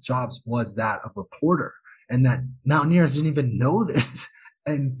enslavable jobs was that of a porter. And that mountaineers didn't even know this.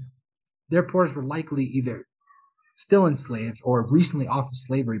 And their porters were likely either still enslaved or recently off of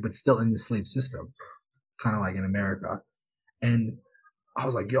slavery, but still in the slave system, kind of like in America. And I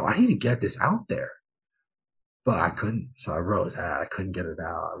was like, yo, I need to get this out there. But I couldn't. So I wrote that. I couldn't get it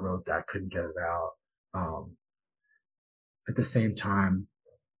out. I wrote that. I couldn't get it out. At the same time,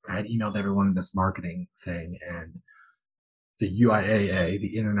 I had emailed everyone in this marketing thing, and the UIAA,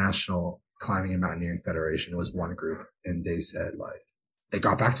 the International Climbing and Mountaineering Federation, was one group. And they said, like, they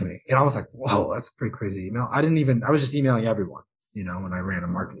got back to me. And I was like, whoa, that's a pretty crazy email. I was just emailing everyone, you know, when I ran a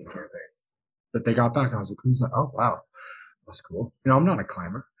marketing campaign. But they got back and I was like, who's like, oh, wow, that's cool. You know, I'm not a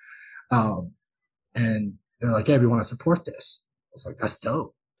climber. And they're like, hey, we want to support this. I was like, that's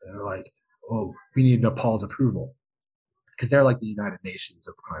dope. And they're like, oh, we need Nepal's approval. Because they're like the United Nations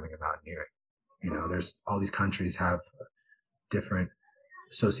of climbing and mountaineering. You know, there's all these countries have different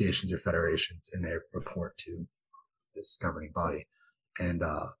associations or federations, and they report to this governing body. And,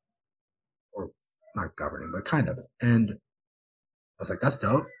 or not governing, but kind of. And I was like, that's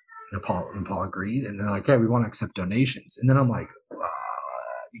dope. Nepal agreed. And they're like, hey, we want to accept donations. And then I'm like,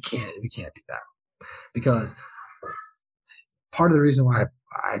 we can't do that. Because part of the reason why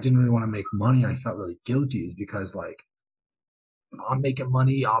I didn't really want to make money, I felt really guilty, is because, like, I'm making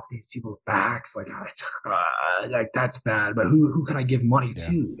money off these people's backs. Like that's bad. But who can I give money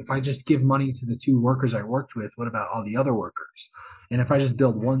to? If I just give money to the 2 workers I worked with, what about all the other workers? And if I just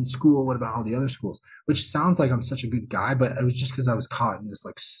build one school, what about all the other schools? Which sounds like I'm such a good guy, but it was just because I was caught in this,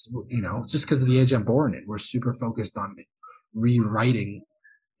 like, you know, just because of the age I'm born in. We're super focused on rewriting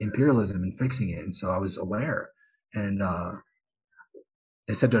imperialism and fixing it. And so I was aware. And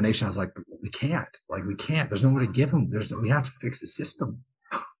they said donation. I was like, we can't. There's nowhere to give them. We have to fix the system.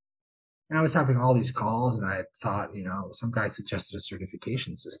 And I was having all these calls, and I thought, you know, some guy suggested a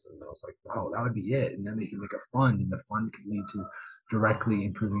certification system. And I was like, wow, that would be it. And then we could make a fund, and the fund could lead to directly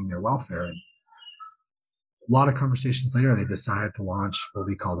improving their welfare. And a lot of conversations later, they decided to launch what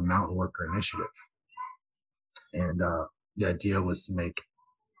we call the Mountain Worker Initiative. And the idea was to make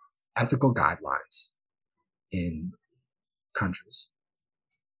ethical guidelines in countries.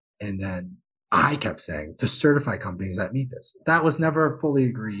 And then I kept saying to certify companies that meet this. That was never fully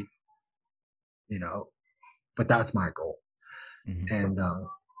agreed, you know, but that's my goal. Mm-hmm. And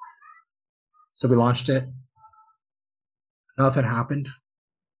so we launched it. Nothing happened.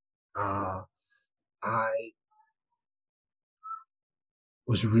 I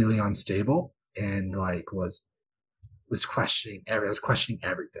was really unstable and was questioning I was questioning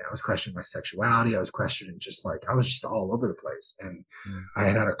everything. I was questioning my sexuality. I was questioning I was just all over the place. And I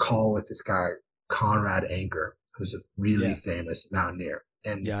had a call with this guy, Conrad Anker, who's a really famous mountaineer.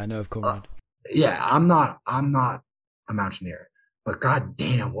 And I know of Conrad. I'm not a mountaineer, but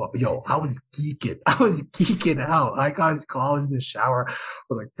goddamn, I was geeking out. I got his call. I was in the shower,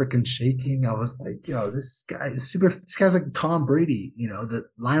 like freaking shaking. I was like, yo, this guy's like Tom Brady, you know, the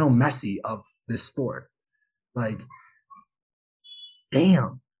Lionel Messi of this sport. Like,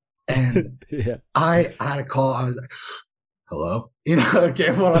 damn. And I had a call. I was like, hello, you know,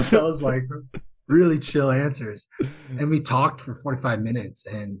 okay, what I was like, really chill answers. And we talked for 45 minutes.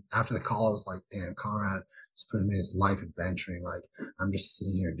 And after the call, I was like, damn, Conrad is putting in his life adventuring. Like, I'm just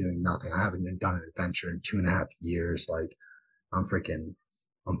sitting here doing nothing. I haven't done an adventure in 2.5 years. Like, I'm falling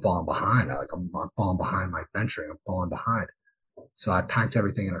behind. I'm falling behind my adventuring. I'm falling behind. So I packed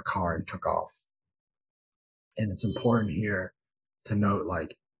everything in a car and took off. And it's important here to note,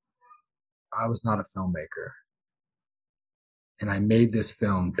 like, I was not a filmmaker. And I made this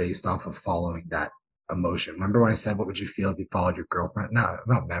film based off of following that emotion. Remember when I said, what would you feel if you followed your girlfriend? No,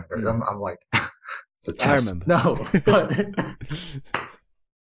 I'm not remember. I'm like, it's a test. I remember. No, but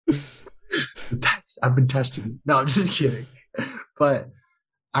I've been testing. No, I'm just kidding. But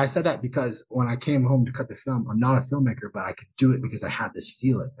I said that because when I came home to cut the film, I'm not a filmmaker, but I could do it because I had this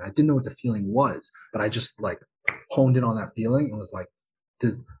feeling. And I didn't know what the feeling was, but I just like honed in on that feeling and was like,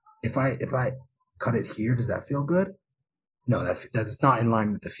 if I cut it here, does that feel good? No, that's not in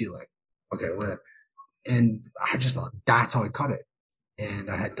line with the feeling. Okay, whatever. And I just thought that's how I cut it. And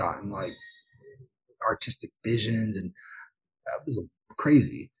I had gotten like artistic visions, and that was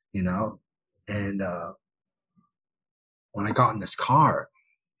crazy, you know? And when I got in this car,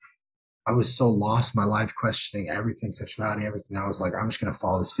 I was so lost in my life, questioning everything, sexuality, everything. I was like, I'm just going to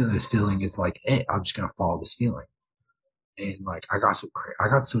follow this feeling. This feeling is like, hey, I'm just going to follow this feeling. And like, I got so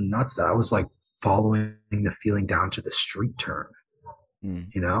nuts that I was like following the feeling down to the street turn,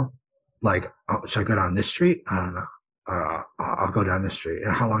 you know, like, should I go down this street? I don't know. I'll go down this street.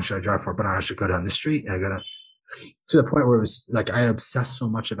 And how long should I drive for? But I should go down this street. And I gotta, to the point where it was like, I had obsessed so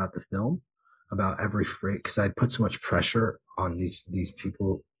much about the film, about every phrase, because I had put so much pressure on these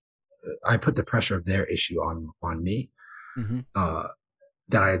people. I put the pressure of their issue on me,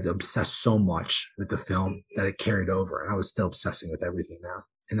 that I had obsessed so much with the film that it carried over, and I was still obsessing with everything now.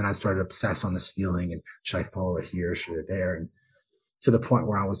 And then I started to obsess on this feeling, and should I follow it here? Should it there? And to the point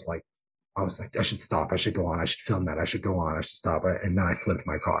where I was like, I should stop. I should go on. I should film that. I should go on. I should stop. And then I flipped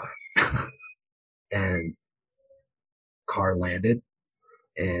my car, and car landed,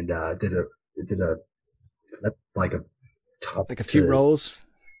 and did a flip, like a top, like a few rolls.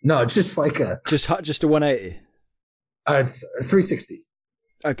 No, just like just a 180. 360.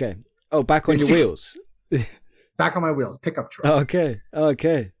 Okay. Oh, back on your wheels. Back on my wheels. Pickup truck. Oh,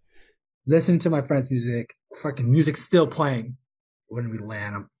 okay. Listen to my friend's music. Fucking music's still playing when we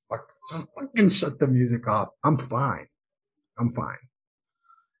land. I'm fucking shut the music off. I'm fine.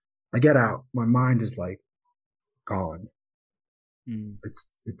 I get out. My mind is like gone.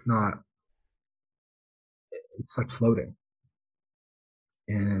 It's not. It's like floating.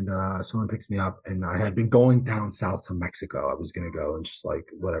 And someone picks me up, and I had been going down south to Mexico. I was going to go and just like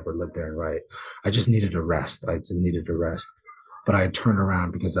whatever, live there and write. I just needed a rest. But I had turned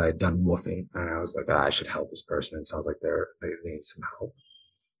around because I had done woofing, and I was like, I should help this person. It sounds like they need some help.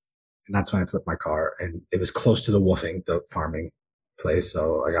 And that's when I flipped my car, and it was close to the farming place.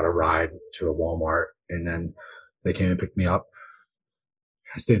 So I got a ride to a Walmart, and then they came and picked me up.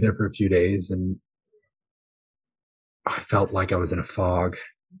 I stayed there for a few days, and I felt like I was in a fog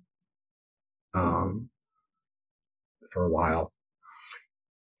for a while.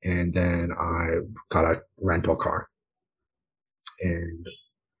 And then I got a rental car, and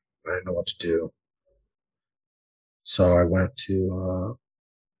I didn't know what to do. So I went to,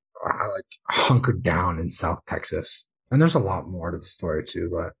 I like hunkered down in South Texas. And there's a lot more to the story too,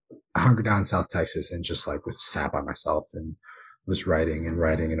 but I hunkered down in South Texas and just like was sat by myself and was writing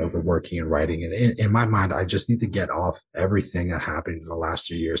and overworking and writing. And in my mind, I just need to get off everything that happened in the last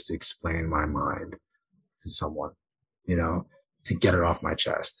 2 years to explain my mind to someone, you know, to get it off my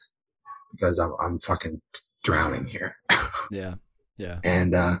chest, because I'm fucking drowning here. Yeah.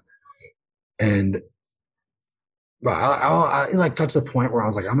 But I like got to the point where I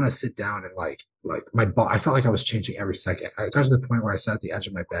was like, I'm going to sit down and like I felt like I was changing every second. I got to the point where I sat at the edge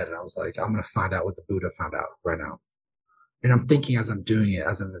of my bed and I was like, I'm going to find out what the Buddha found out right now. And I'm thinking as I'm doing it,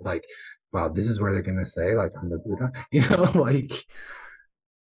 as I'm like, wow, this is where they're going to say, like, I'm the Buddha, you know, like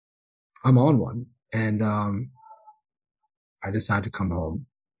I'm on one. And I decided to come home.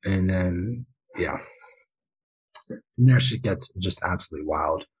 And then, yeah, from there shit gets just absolutely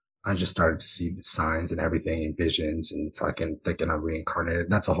wild. I just started to see signs and everything and visions and fucking thinking I'm reincarnated.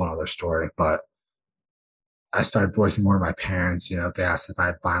 That's a whole other story. But I started voicing more to my parents, you know, if they asked if I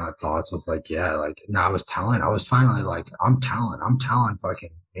had violent thoughts, I was like, yeah, like, no, I was finally like, I'm telling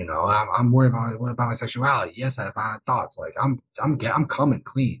fucking, you know, I'm worried about my sexuality. Yes, I have violent thoughts. Like I'm coming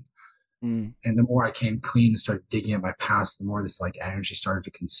clean. And the more I came clean and started digging at my past, the more this like energy started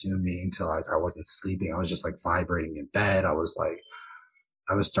to consume me until like I wasn't sleeping. I was just like vibrating in bed. I was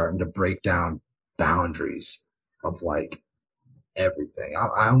starting to break down boundaries of like everything.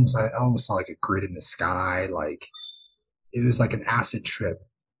 I almost saw like a grid in the sky. Like it was like an acid trip,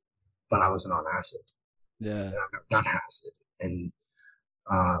 but I wasn't on acid. Yeah. And I've never done acid. And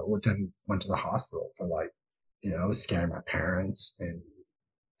then went to the hospital for like, I was scaring my parents, and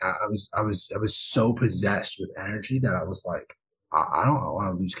I was so possessed with energy that I was like, I don't want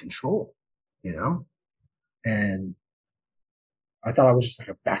to lose control, you know? And I thought I was just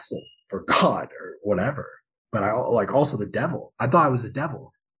like a vessel for God or whatever. But I like also the devil. I thought I was the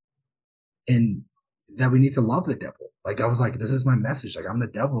devil, and that we need to love the devil. Like I was like, this is my message. Like I'm the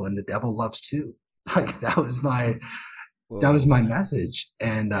devil, and the devil loves too. Like that was my Whoa. message,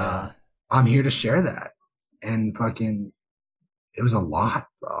 and Yeah. I'm here to share that. And fucking, it was a lot,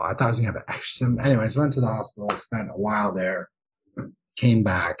 bro. I thought I was gonna have an extra. Anyways, went to the hospital, spent a while there, came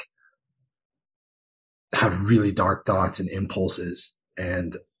back, had really dark thoughts and impulses,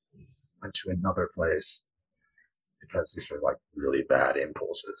 and went to another place because these were like really bad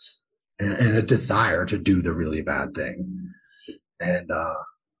impulses and a desire to do the really bad thing. And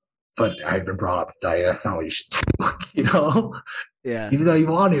but I'd been brought up to tell you that's not what you should do, Yeah. even though you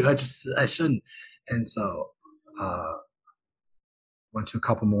want to, I shouldn't. And so went to a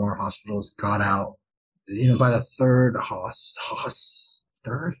couple more hospitals, got out. By the third, I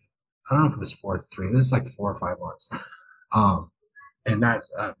don't know if it was fourth, three. It was like 4 or 5 months. And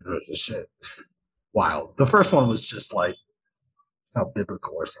that's it was just shit wild. The first one was just like felt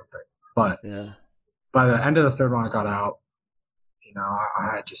biblical or something. But Yeah. by the end of the third one, I got out.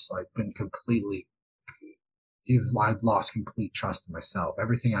 I had just like been I'd lost complete trust in myself.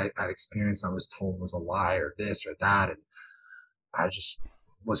 Everything I'd experienced, I was told was a lie or this or that. And I just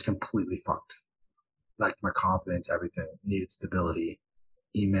was completely fucked. Like my confidence, everything needed stability.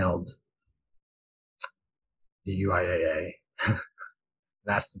 Emailed the UIAA.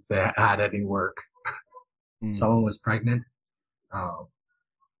 Asked if they had any work. Someone was pregnant. I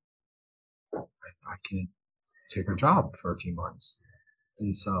could take her job for a few months.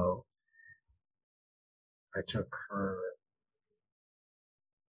 And so I took her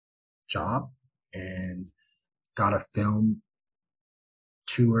job and got a film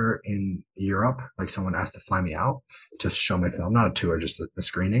tour in Europe. Like someone asked to fly me out to show my film, not a tour, just a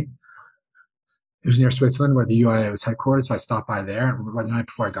screening. It was near Switzerland where the UIA was headquartered. So I stopped by there. And the night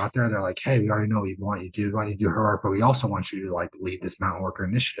before I got there, they're like, hey, we already know what we want you to do. We want you to do her work, but we also want you to like lead this mountain worker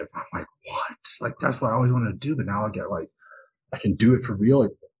initiative. I'm like, what? Like, that's what I always wanted to do. But now I get like, I can do it for real.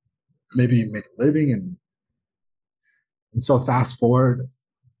 Like, maybe make a living. And so fast forward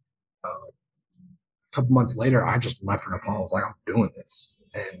a couple months later, I just left for Nepal. I was like, I'm doing this.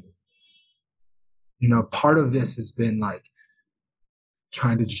 And, part of this has been like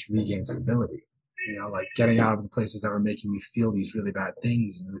trying to just regain stability. Like getting out of the places that were making me feel these really bad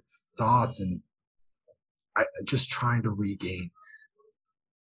things and thoughts, and just trying to regain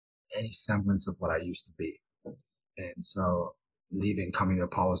any semblance of what I used to be. And so coming to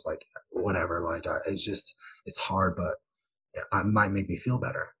Nepal was like, whatever, like it's hard, but it might make me feel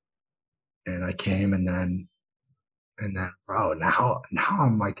better. And I came, and then, bro, now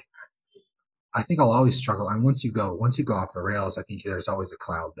I'm like, I think I'll always struggle. And once you go off the rails, I think there's always a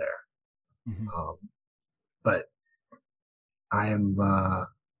cloud there. Mm-hmm. But I'm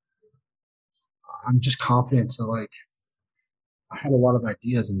just confident to like, I had a lot of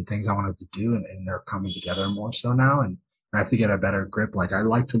ideas and things I wanted to do, and they're coming together more so now. And I have to get a better grip. Like I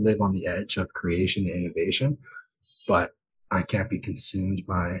like to live on the edge of creation and innovation, but I can't be consumed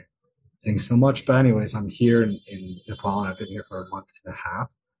by things so much. But anyways, I'm here in Nepal, and I've been here for a month and a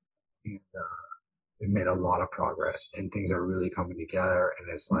half, and we've made a lot of progress, and things are really coming together. And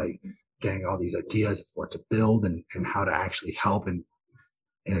it's like getting all these ideas of what to build and how to actually help, and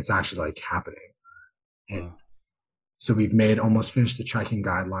it's actually like happening. And so we've almost finished the trekking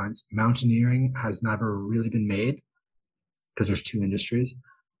guidelines. Mountaineering has never really been made because there's two industries.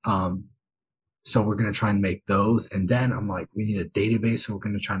 So we're going to try and make those. And then I'm like, we need a database. So we're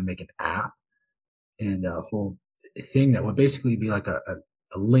going to try and make an app and a whole thing that would basically be like a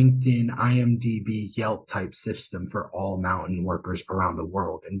LinkedIn, IMDb, Yelp type system for all mountain workers around the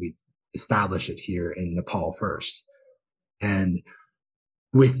world. And we establish it here in Nepal first. And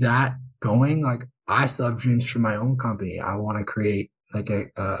with that going, like I still have dreams for my own company. I want to create like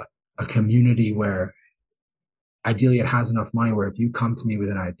a community where ideally it has enough money where if you come to me with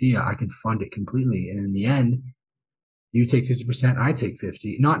an idea, I can fund it completely. And in the end, you take 50%, I take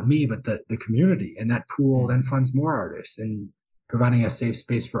 50, not me, but the community. And that pool then funds more artists, and providing a safe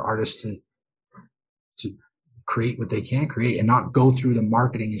space for artists to create what they can create and not go through the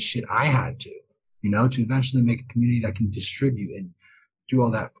marketing and shit I had to eventually make a community that can distribute and do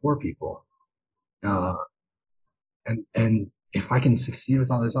all that for people. And if I can succeed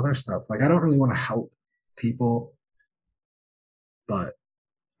with all this other stuff, like I don't really want to help people, but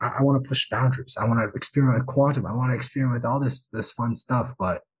I want to push boundaries. I want to experiment with quantum. I want to experiment with all this fun stuff.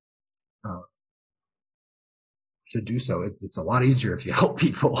 But uh, to do so, it's a lot easier if you help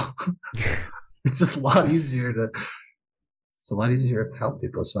people. It's a lot easier to help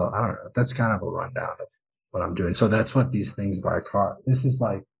people. So I don't know. That's kind of a rundown of what I'm doing. So that's what these things by car. This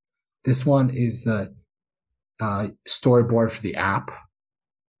one is the storyboard for the app.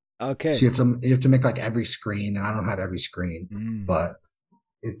 Okay. So you have to make like every screen, and I don't have every screen, but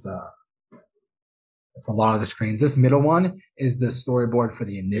it's a lot of the screens. This middle one is the storyboard for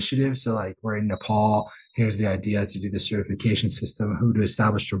the initiative. So like we're in Nepal. Here's the idea to do the certification system, who to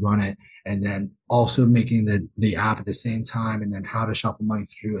establish to run it, and then also making the app at the same time, and then how to shuffle money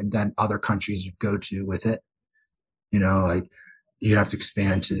through, and then other countries you go to with it. Like you have to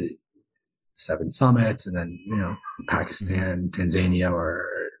expand to 7 summits, and then Pakistan, Tanzania, or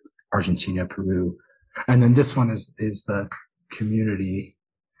Argentina, Peru, and then this one is the community.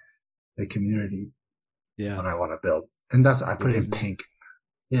 Yeah. What I want to build. And I put it in pink.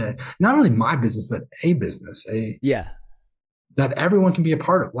 Yeah. Not only my business, but a business, that everyone can be a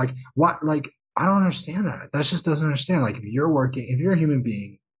part of. Like what, like, I don't understand that. That just doesn't understand. Like if you're a human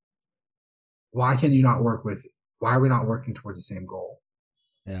being, why are we not working towards the same goal?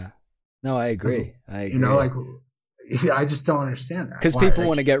 Yeah. No, I agree. I just don't understand that. Because people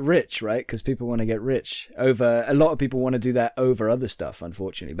want to get rich, right? Because people want to get rich over, a lot of people want to do that over other stuff,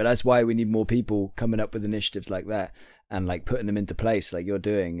 unfortunately. But that's why we need more people coming up with initiatives like that and like putting them into place like you're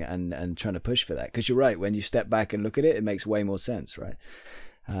doing and trying to push for that. Because you're right. When you step back and look at it, it makes way more sense, right?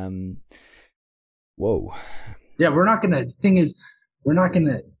 Whoa. Yeah, we're not going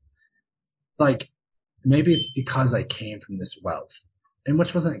to, like, maybe it's because I came from this wealth, and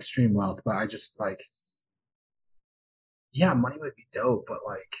which wasn't extreme wealth, but I just like, yeah, money would be dope, but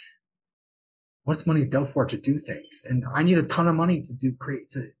like, what's money dope for? To do things. And I need a ton of money to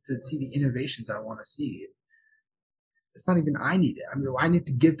see the innovations I want to see. It's not even I need it. I mean, I need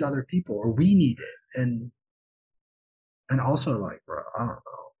to give to other people, or we need it. And also like, bro, I don't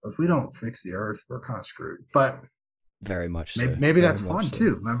know. If we don't fix the earth, we're kind of screwed. But very much so. Maybe that's fun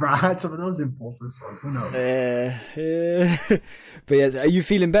too. Remember, I had some of those impulses. So who knows? But yeah, are you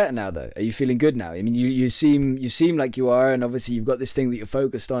feeling better now, though? Are you feeling good now? I mean, you seem like you are, and obviously you've got this thing that you're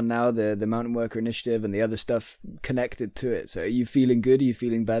focused on now, the Mountain Worker Initiative and the other stuff connected to it. So, are you feeling good? Are you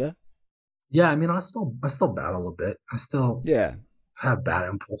feeling better? Yeah, I mean, I still battle a bit. I still have bad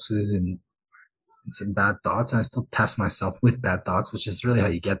impulses and some bad thoughts. I still test myself with bad thoughts, which is really how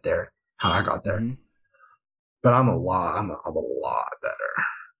you get there. How I got there. Mm-hmm. But I'm a lot better.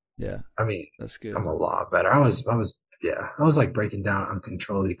 Yeah. I mean, that's good. I'm a lot better. I was like breaking down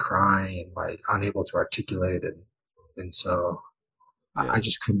uncontrollably, crying and like unable to articulate it. And so I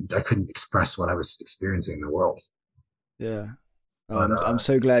just couldn't express what I was experiencing in the world. Yeah. I'm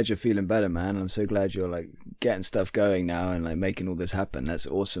so glad you're feeling better, man. I'm so glad you're like getting stuff going now and like making all this happen. That's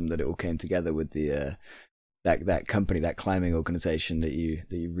awesome that it all came together with the, that company, that climbing organization that you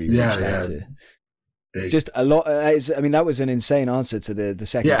reached out to. Big. Just a lot. I mean, that was an insane answer to the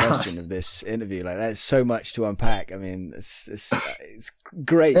second question of this interview. Like, that's so much to unpack. I mean, it's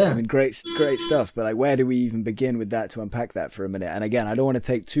great. Yeah. I mean, great stuff. But like, where do we even begin with that to unpack that for a minute? And again, I don't want to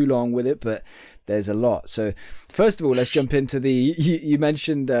take too long with it, but there's a lot. So first of all, let's jump into you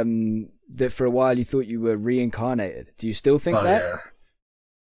mentioned that for a while you thought you were reincarnated. Do you still think that? Yeah.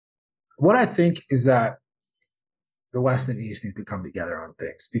 What I think is that the West and East need to come together on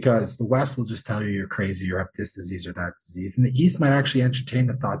things, because the West will just tell you you're crazy, you have this disease or that disease. And the East might actually entertain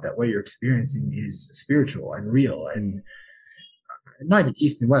the thought that what you're experiencing is spiritual and real. And not even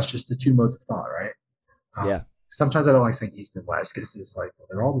East and West, just the two modes of thought, right? Sometimes I don't like saying East and West because it's like, well,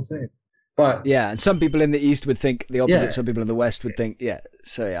 they're all the same. But yeah, and some people in the East would think the opposite. Yeah. Some people in the West would think, yeah.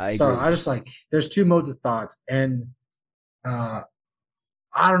 So yeah, I agree. So I just like, there's two modes of thoughts, and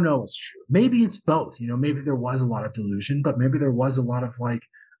I don't know what's true. Maybe it's both. Maybe there was a lot of delusion, but maybe there was a lot of like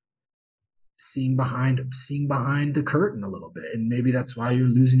seeing behind the curtain a little bit, and maybe that's why you're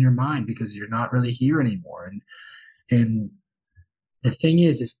losing your mind, because you're not really here anymore. And the thing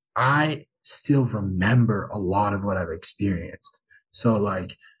is I still remember a lot of what I've experienced. So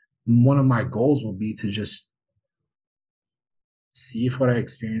like, one of my goals will be to just see if what I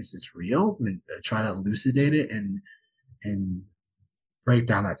experienced is real and try to elucidate it and break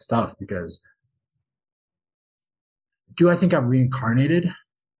down that stuff. Because do I think I'm reincarnated?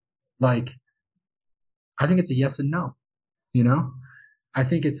 Like, I think it's a yes and no. I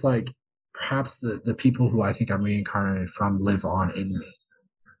think it's like perhaps the people who I think I'm reincarnated from live on in me,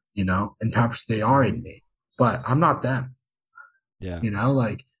 and perhaps they are in me, but I'm not them. Yeah. You know,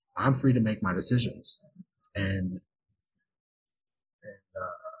 like I'm free to make my decisions, and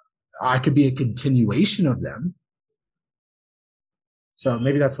I could be a continuation of them. So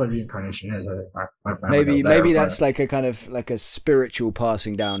maybe that's what reincarnation is. I finally go there, Maybe but that's like a kind of like a spiritual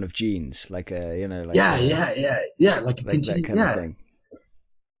passing down of genes, like a, you know, like yeah, like a like that kind of thing.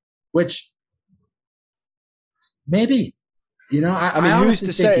 Which maybe, you know, I mean, I who's honestly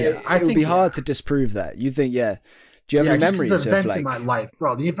to think, say? I It would think, be hard to disprove that. You think, yeah? Do you have any just 'cause memories the of events in like? my life,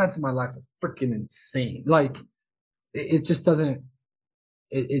 bro, the events in my life are freaking insane. Like it just doesn't.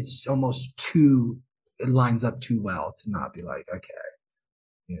 It's almost too. It lines up too well to not be like, okay,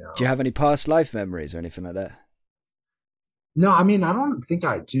 you Do you know. have any past life memories or anything like that? No, I mean, I don't think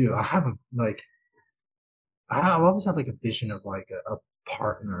I do. I have a like. I've always had like a vision of like a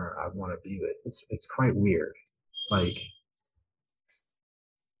partner I want to be with. It's quite weird, like,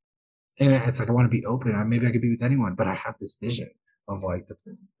 and it's like I want to be open. Maybe I could be with anyone, but I have this vision of like the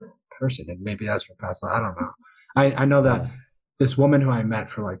person, and maybe that's from past life. I don't know. I know that Yeah. this woman who I met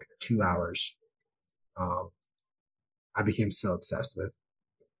for like 2 hours, um, I became so obsessed with,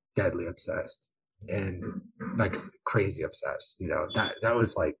 deadly obsessed, and like crazy obsessed. You know, that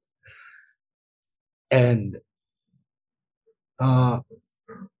was like, and uh,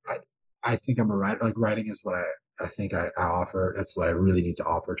 I I think I'm a writer. Like writing is what I think I offer. That's what I really need to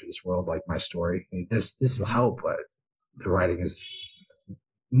offer to this world. Like my story. I mean, this will help, but the writing is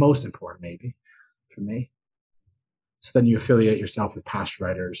most important, maybe for me. So then you affiliate yourself with past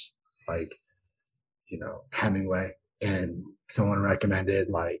writers, like, you know, Hemingway, and someone recommended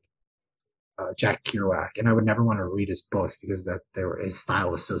like Jack Kerouac, and I would never want to read his books because his style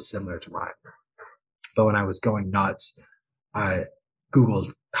was so similar to mine. But when I was going nuts, I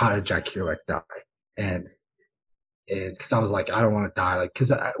Googled how did Jack Kerouac die, and because I was like, I don't want to die, like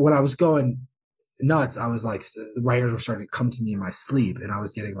because when I was going nuts, I was like, writers were starting to come to me in my sleep, and I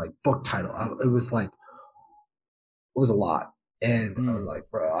was getting like book title. It was like, it was a lot, and I was like,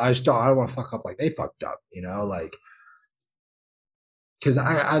 bro, I don't want to fuck up like they fucked up, you know, like because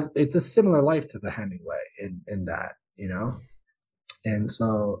it's a similar life to the Hemingway in that, you know, and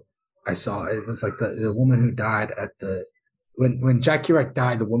so I saw it was like the woman who died at the when Jack Kerouac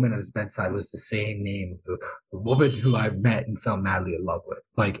died, the woman at his bedside was the same name of the woman who I met and fell madly in love with,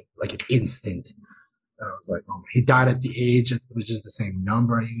 like an instant. And I was like, oh, he died at the age, which is the same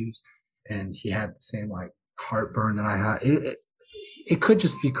number I used, and he had the same like heartburn that I had. It could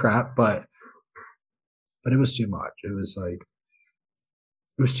just be crap, but it was too much. It was like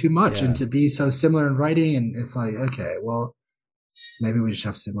it was too much, and to be so similar in writing, and it's like, okay, well, maybe we just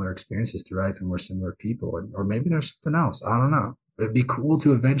have similar experiences through life, and we're similar people, or maybe there's something else. I don't know. It'd be cool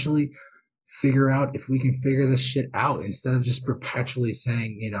to eventually figure out if we can figure this shit out instead of just perpetually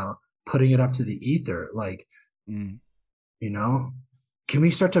saying, you know, putting it up to the ether, like, you know, can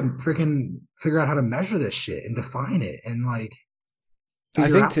we start to freaking figure out how to measure this shit and define it and like I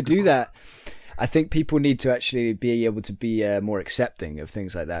think to do that, I think people need to actually be able to be more accepting of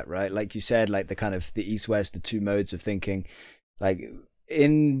things like that, right? Like you said, like the kind of the East-West, the two modes of thinking, like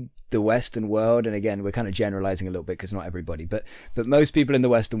in the Western world, and again, we're kind of generalizing a little bit because not everybody, but most people in the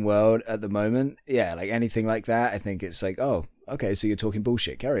Western world at the moment, yeah, like anything like that, I think it's like, oh, okay, so you're talking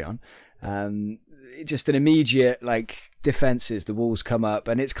bullshit, carry on. Just an immediate like defenses, the walls come up,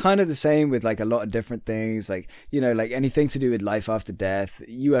 and it's kind of the same with like a lot of different things, like, you know, like anything to do with life after death.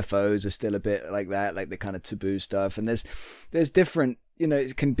 UFOs are still a bit like that, like the kind of taboo stuff, and there's different, you know,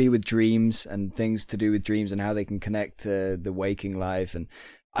 it can be with dreams and things to do with dreams and how they can connect to the waking life. And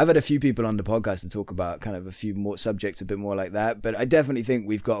I've had a few people on the podcast to talk about kind of a few more subjects a bit more like that, but I definitely think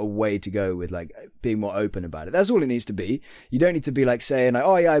we've got a way to go with like being more open about it. That's all it needs to be. You don't need to be like saying like,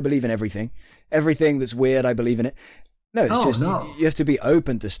 oh yeah, I believe in everything that's weird, I believe in it. No, it's you have to be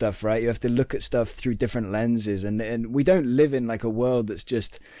open to stuff, right? You have to look at stuff through different lenses, and we don't live in like a world that's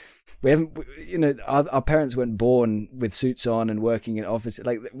just, we haven't, you know, our parents weren't born with suits on and working in offices.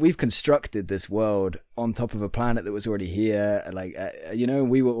 Like, we've constructed this world on top of a planet that was already here. Like, you know,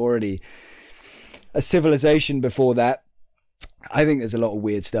 we were already a civilization before that. I think there's a lot of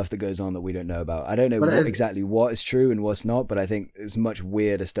weird stuff that goes on that we don't know about. I don't know exactly what is true and what's not, but I think there's much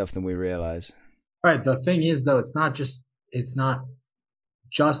weirder stuff than we realize. Right. The thing is, though, it's not just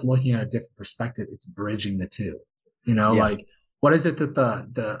looking at a different perspective. It's bridging the two, you know, like, what is it that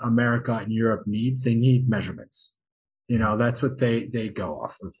the America and Europe needs? They need measurements. You know, that's what they go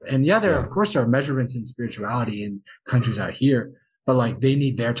off of. And of course there are measurements in spirituality in countries out here, but like they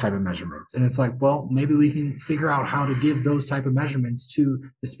need their type of measurements. And it's like, well, maybe we can figure out how to give those type of measurements to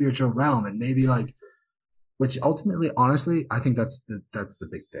the spiritual realm. And maybe like, which ultimately, honestly, I think that's the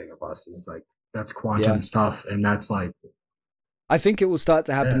big thing of us is like, that's quantum stuff. And that's like, I think it will start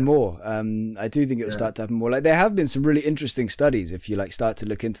to happen more. I do think it will start to happen more. Like there have been some really interesting studies. If you like start to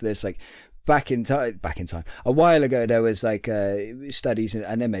look into this, like back in time, a while ago, there was like studies,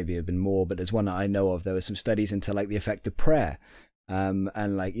 and there maybe have been more, but there's one that I know of. There were some studies into like the effect of prayer,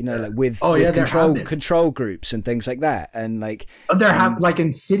 and like like with control groups and things like that, and like like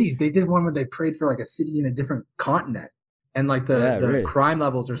in cities, they did one where they prayed for like a city in a different continent. And like the really? Crime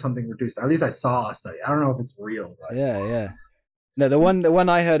levels or something reduced. At least I saw a study. I don't know if it's real. But. Yeah. No, the one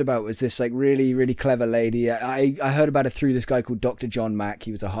I heard about was this like really, really clever lady. I heard about it through this guy called Dr. John Mack.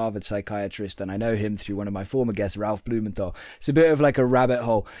 He was a Harvard psychiatrist, and I know him through one of my former guests, Ralph Blumenthal. It's a bit of like a rabbit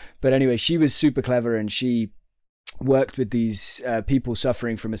hole. But anyway, she was super clever, and she worked with these people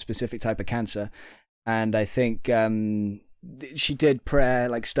suffering from a specific type of cancer. And I think she did prayer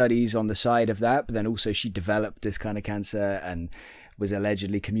like studies on the side of that, but then also she developed this kind of cancer and was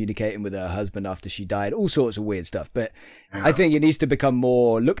allegedly communicating with her husband after she died, all sorts of weird stuff. But I think it needs to become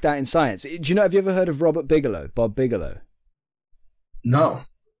more looked at in science. Do you know, have you ever heard of Bob Bigelow? No.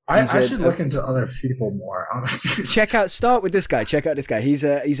 I should look into other people more. Start with this guy. Check out this guy. He's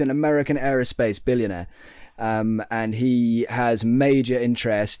an American aerospace billionaire. And he has major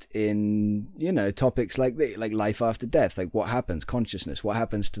interest in, topics like life after death, like what happens, consciousness, what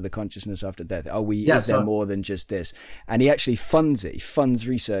happens to the consciousness after death? Is there more than just this? And he actually funds it. He funds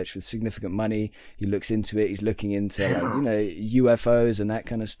research with significant money. He looks into it. He's looking into, UFOs and that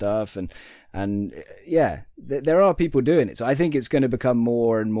kind of stuff. And there are people doing it. So I think it's going to become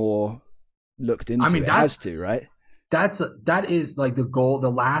more and more looked into. I mean, it has to, right? That is like the goal,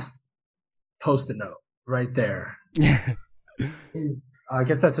 the last Post-it note. Right there. I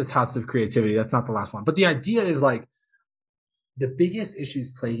guess that's his house of creativity. That's not the last one. But the idea is like the biggest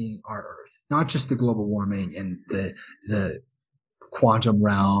issues plaguing our Earth, not just the global warming and the quantum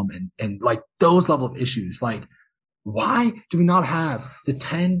realm and like those level of issues. Like, why do we not have the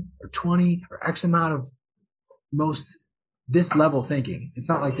 10 or 20 or X amount of this level thinking? It's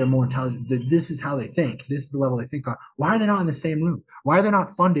not like they're more intelligent. This is how they think. This is the level they think on. Why are they not in the same room? Why are they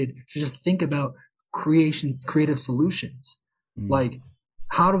not funded to just think about creative solutions? Like,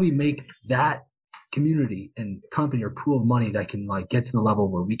 how do we make that community and company or pool of money that can like get to the level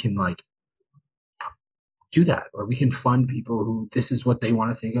where we can like do that, or we can fund people who this is what they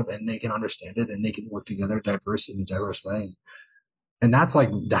want to think of and they can understand it and they can work together in a diverse way. And that's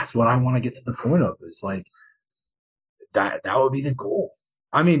what I want to get to the point of, is like that would be the goal.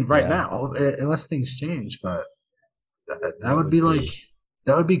 I mean, right now, unless things change, but that would be like,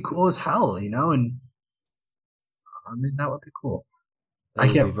 that would be cool as hell, and I mean, that would be cool. That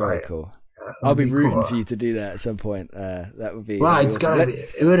would be very cool. I'll be rooting for you to do that at some point. That would be. Well, it's gotta be.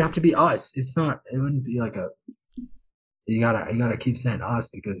 It would have to be us. It's not. It wouldn't be like a. You gotta keep saying us,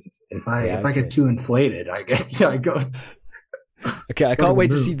 because if I get too inflated, I go. Okay, I can't wait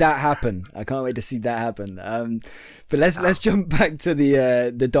to see that happen. But let's jump back to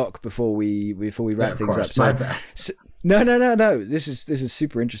the doc before we wrap things up. My bad. No. This is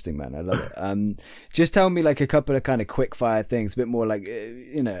super interesting, man. I love it. Just tell me like a couple of kind of quick fire things, a bit more like,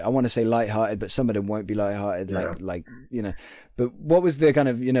 I want to say lighthearted, but some of them won't be lighthearted. Yeah. But what was the kind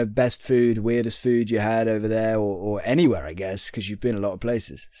of, best food, weirdest food you had over there or anywhere, I guess, because you've been a lot of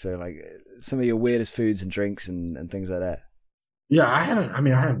places. So like some of your weirdest foods and drinks and things like that. Yeah, I had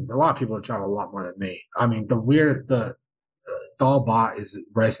a lot of people that travel a lot more than me. I mean, the dal bhat is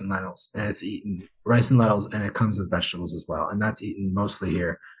rice and lentils, and it's eaten rice and lentils, and it comes with vegetables as well. And that's eaten mostly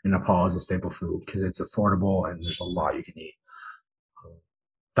here in Nepal as a staple food because it's affordable and there's a lot you can eat.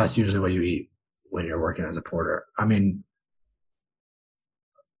 That's usually what you eat when you're working as a porter. I mean,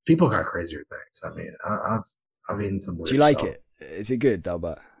 people got crazier things. I mean, I've eaten some weird stuff. Do you like it? Is it good, dal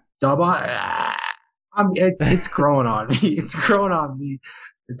bhat? Dal bhat, I mean, it's growing on me. It's growing on me.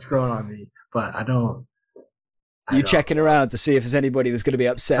 But I don't. You checking around to see if there's anybody that's going to be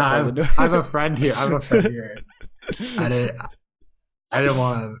upset? I have a friend here. I didn't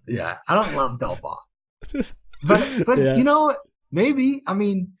want to. Yeah, I don't love dal bhat. But maybe. I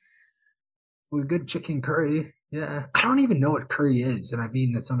mean, with good chicken curry. Yeah, I don't even know what curry is, and I've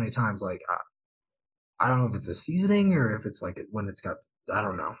eaten it so many times. Like, I don't know if it's a seasoning or if it's like when it's got. I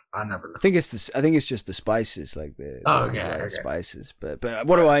don't know. I never know. I think it's just the spices, like the spices. But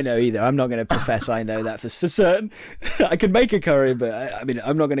what do I know either? I'm not going to profess I know that for certain. I can make a curry, but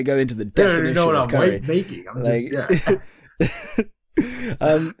I'm not going to go into the definition of curry. Making. I'm just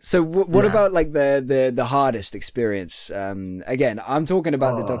So what about like the hardest experience? Again, I'm talking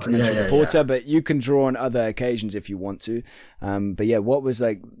about the documentary reporter, but you can draw on other occasions if you want to. But yeah, what was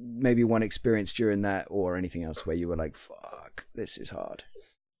like maybe one experience during that or anything else where you were like, fuck, this is hard?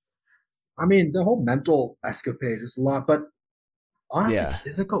 I mean, the whole mental escapade is a lot, but honestly,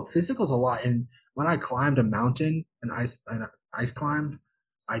 Yeah. physical's a lot. And when I climbed a mountain, an ice climb,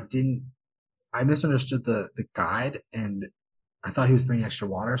 I misunderstood the guide, and I thought he was bringing extra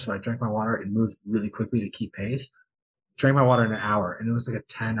water. So I drank my water and moved really quickly to keep pace. Drank my water in an hour, and it was like a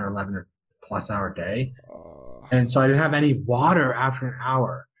 10 or 11 or plus hour day. And so I didn't have any water after an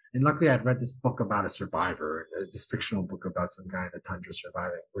hour. And luckily, I'd read this book about a survivor, this fictional book about some guy in the tundra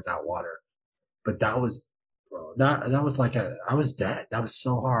surviving without water. But that was, that was like I was dead. That was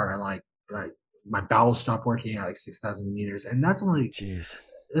so hard. Like my bowels stopped working at like 6,000 meters, and Jeez.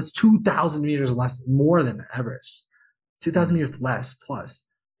 that's 2,000 meters less, more than Everest, 2,000 meters less plus.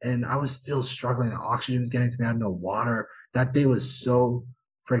 And I was still struggling. The oxygen was getting to me. I had no water. That day was so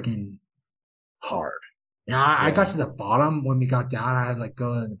freaking hard. Yeah, I got to the bottom when we got down. I had like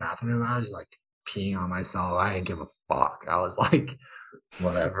go in the bathroom. I was like peeing on myself. I didn't give a fuck. I was like,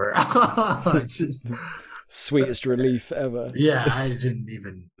 whatever. It's just sweetest relief ever. Yeah, I didn't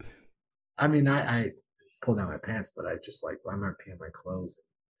even. I mean, I pulled down my pants, but I just like I'm gonna pee on my clothes.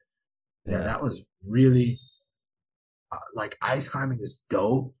 Yeah, that was really like ice climbing is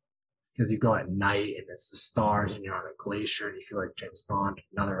dope because you go at night and it's the stars and you're on a glacier and you feel like James Bond.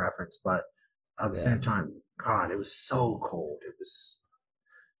 Another reference, but at the same time, God, it was so cold. It was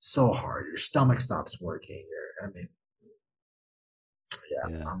so hard. Your stomach stops working. I'm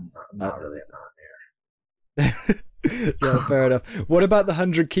not really a mountaineer. Yeah, fair enough. What about the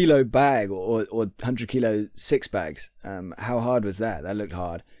 100-kilo bag or 100-kilo 6 bags? How hard was that? That looked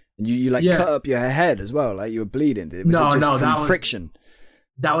hard. And you cut up your head as well, like you were bleeding. Was it just from friction?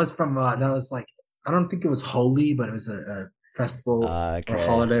 That was from that was like, I don't think it was holy, but it was a festival or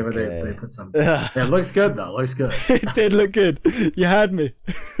holiday where they put some. Yeah, it looks good though. It looks good. It did look good. You had me.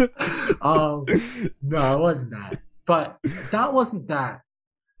 No, it wasn't that. But that wasn't that.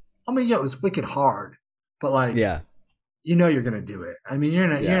 I mean, yeah, it was wicked hard, but like, you know, you're gonna do it. I mean, you're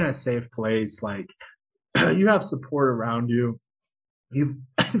in a safe place. Like, you have support around you. You've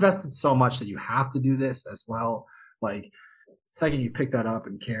invested so much that you have to do this as well. Like, the second you pick that up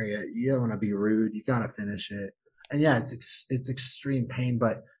and carry it, you don't want to be rude. You gotta finish it. And yeah, it's extreme pain,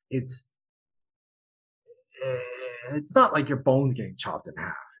 but it's not like your bones getting chopped in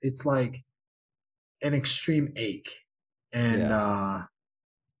half. It's like an extreme ache, and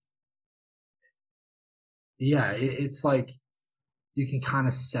it's like you can kind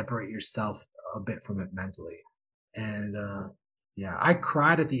of separate yourself a bit from it mentally. And I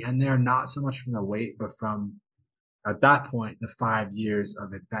cried at the end there, not so much from the weight, but from at that point the 5 years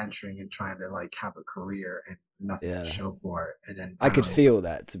of adventuring and trying to like have a career and nothing to show for it. And then I could feel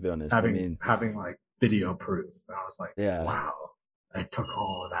that, to be honest. Having like video proof, and I was like, wow, I took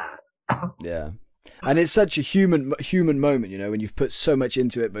all of that. Yeah. And it's such a human moment, you know, when you've put so much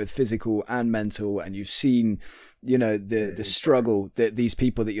into it, both physical and mental, and you've seen, you know, the struggle that these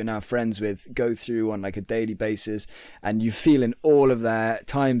people that you're now friends with go through on like a daily basis, and you feeling all of that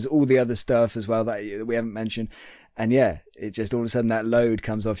times all the other stuff as well that we haven't mentioned. And it just all of a sudden that load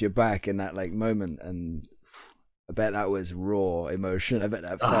comes off your back in that like moment, and I bet that was raw emotion. I bet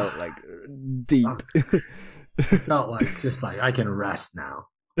that felt like deep. It felt like just like I can rest now.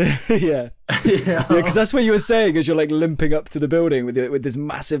 Yeah, because that's what you were saying as you're like limping up to the building with this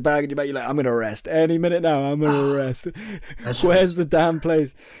massive bag in your back. You're like, I'm gonna rest any minute now. I'm gonna rest. Where's the damn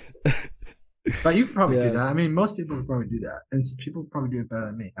place? But you could probably do that. I mean, most people would probably do that, and people probably do it better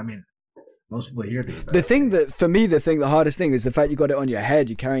than me. I mean, most people here do it better. The hardest thing is the fact you got it on your head.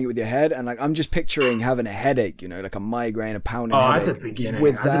 You're carrying it with your head, and like I'm just picturing having a headache. You know, like a migraine, a pounding. At the beginning.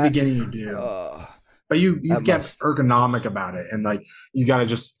 The beginning, you do. But you get ergonomic about it, and like you got to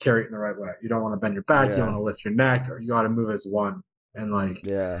just carry it in the right way. You don't want to bend your back. You don't want to lift your neck, or you got to move as one. And like,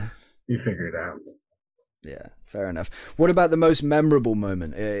 you figure it out. Yeah, fair enough. What about the most memorable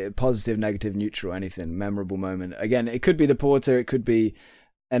moment? Positive, negative, neutral, anything memorable moment? Again, it could be the Porter. It could be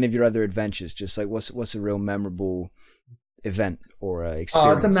any of your other adventures. Just like what's a real memorable event or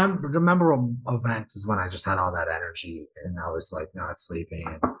experience? The memorable event is when I just had all that energy and I was like not sleeping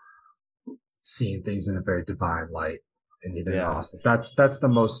and seeing things in a very divine light and even lost. That's the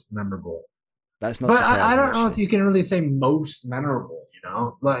most memorable. That's not. But I don't know if you can really say most memorable. You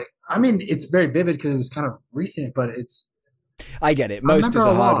know, like I mean, it's very vivid because it was kind of recent, but it's. I get it. Most is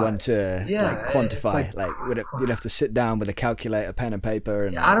a hard one to quantify. You'd have to sit down with a calculator, pen and paper,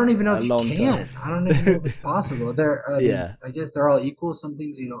 and I don't even know if you can. I don't even know if it's possible. I guess they're all equal. Some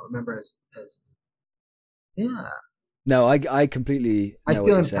things you don't remember as. No, I completely. I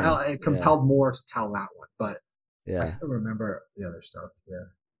feel compelled more to tell that one, but I still remember the other stuff.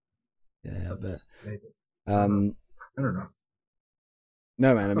 Yeah, I bet. Maybe. I don't know.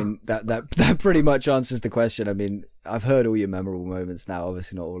 No, man. I mean, that pretty much answers the question. I mean, I've heard all your memorable moments now.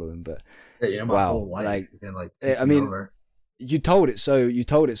 Obviously, not all of them, but my wow, whole life like, has been like I mean, over. you told it so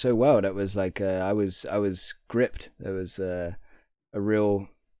well. That was like I was gripped. It was a real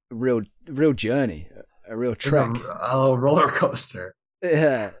journey, a real trek, a little roller coaster.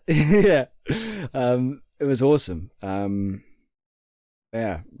 Yeah, yeah. It was awesome.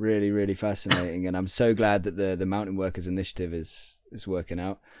 Yeah, really, really fascinating, and I'm so glad that the Mountain Workers Initiative is working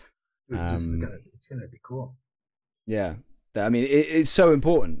out. It's gonna be cool. Yeah, I mean, it's so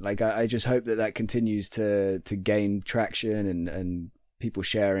important. Like, I just hope that continues to gain traction and people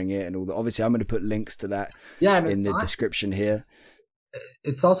sharing it and all that. Obviously, I'm going to put links to that in the description here.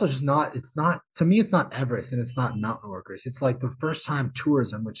 It's also just not. It's not, to me. It's not Everest and it's not mountain workers. It's like the first time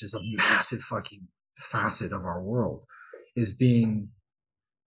tourism, which is a massive fucking facet of our world, is being.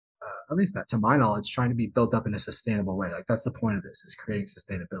 At least that, to my knowledge, trying to be built up in a sustainable way. Like, that's the point of this, is creating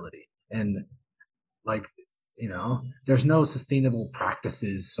sustainability. And like, there's no sustainable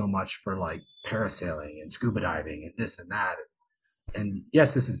practices so much for like parasailing and scuba diving and this and that. And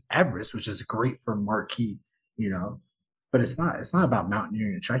yes, this is Everest, which is great for marquee, but it's not about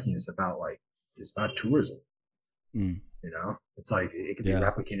mountaineering and trekking. It's about tourism. It's like it could be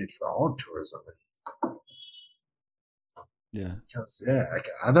replicated for all of tourism. Yeah.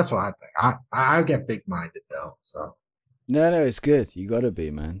 That's what I think. I get big minded though. So. No, it's good. You got to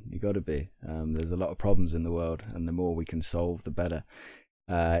be, man. You got to be. There's a lot of problems in the world, and the more we can solve, the better.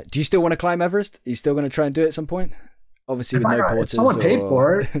 Do you still want to climb Everest? Are you still going to try and do it at some point? Obviously, with no porters. If someone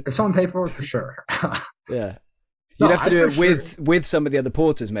paid for it, for sure. Yeah. You'd have to do it with some of the other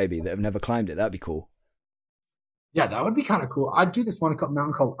porters, maybe, that have never climbed it. That'd be cool. Yeah, that would be kind of cool. I'd do this one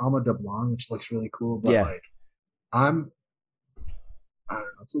mountain called Ama de Blanc, which looks really cool. But I don't know.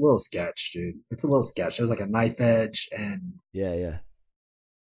 It's a little sketch, dude. It's a little sketch. There's like a knife edge and... Yeah.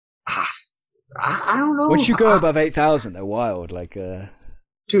 I don't know. Once you go above 8,000, they're wild. Like,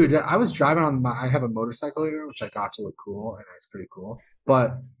 dude, I was driving on I have a motorcycle here, which I got to look cool, and it's pretty cool.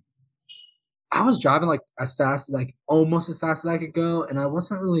 But I was driving like almost as fast as I could go, and I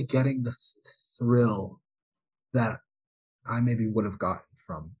wasn't really getting the thrill that I maybe would have gotten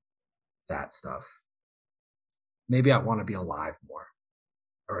from that stuff. Maybe I want to be alive more.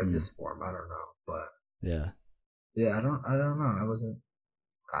 Or in this form, I don't know, but yeah, I don't know.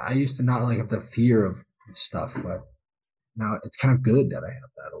 I used to not have the fear of stuff, but now it's kind of good that I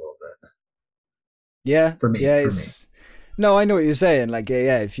have that a little bit. Yeah, for me. No, I know what you're saying. Like,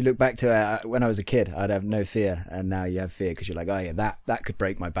 if you look back to when I was a kid, I'd have no fear, and now you have fear because you're like, oh yeah, that could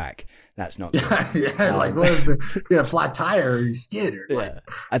break my back. That's not good. What if a flat tire or you skid?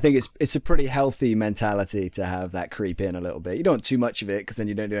 I think it's a pretty healthy mentality to have that creep in a little bit. You don't want too much of it because then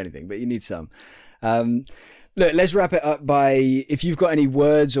you don't do anything, but you need some. Look, let's wrap it up by, if you've got any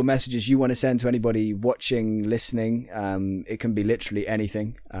words or messages you want to send to anybody watching, listening, it can be literally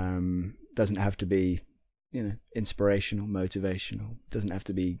anything. Doesn't have to be, inspirational, motivational. Doesn't have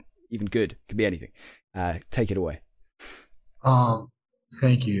to be even good. It could be anything. Take it away.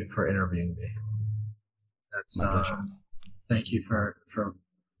 Thank you for interviewing me. That's my pleasure. Thank you for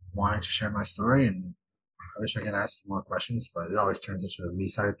wanting to share my story, and I wish I could ask you more questions, but it always turns into a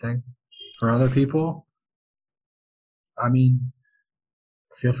me-sided thing. For other people, I mean,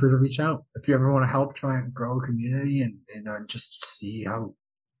 feel free to reach out if you ever want to help try and grow a community and just see how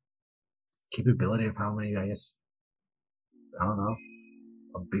capability of how many, I guess, I don't know,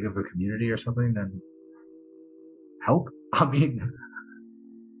 how big of a community or something, then help. I mean,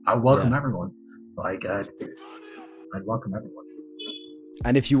 I welcome everyone. Like, I'd welcome everyone.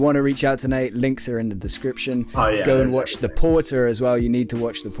 And if you want to reach out to Nate, links are in the description. Oh, yeah, go and watch The Porter as well. You need to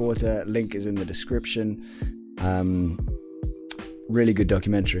watch The Porter. Link is in the description. Really good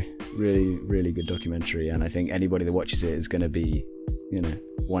documentary. Really, really good documentary. And I think anybody that watches it is going to be,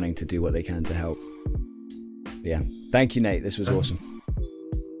 wanting to do what they can to help. But yeah. Thank you, Nate. This was awesome.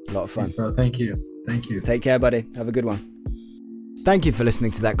 A lot of fun. Thanks, bro. Thank you. Take care, buddy. Have a good one. Thank you for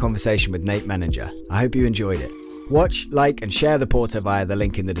listening to that conversation with Nate Menninger. I hope you enjoyed it. Watch, like, and share The Porter via the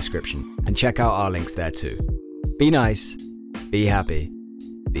link in the description, and check out our links there too. Be nice, be happy,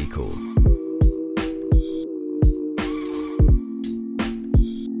 be cool.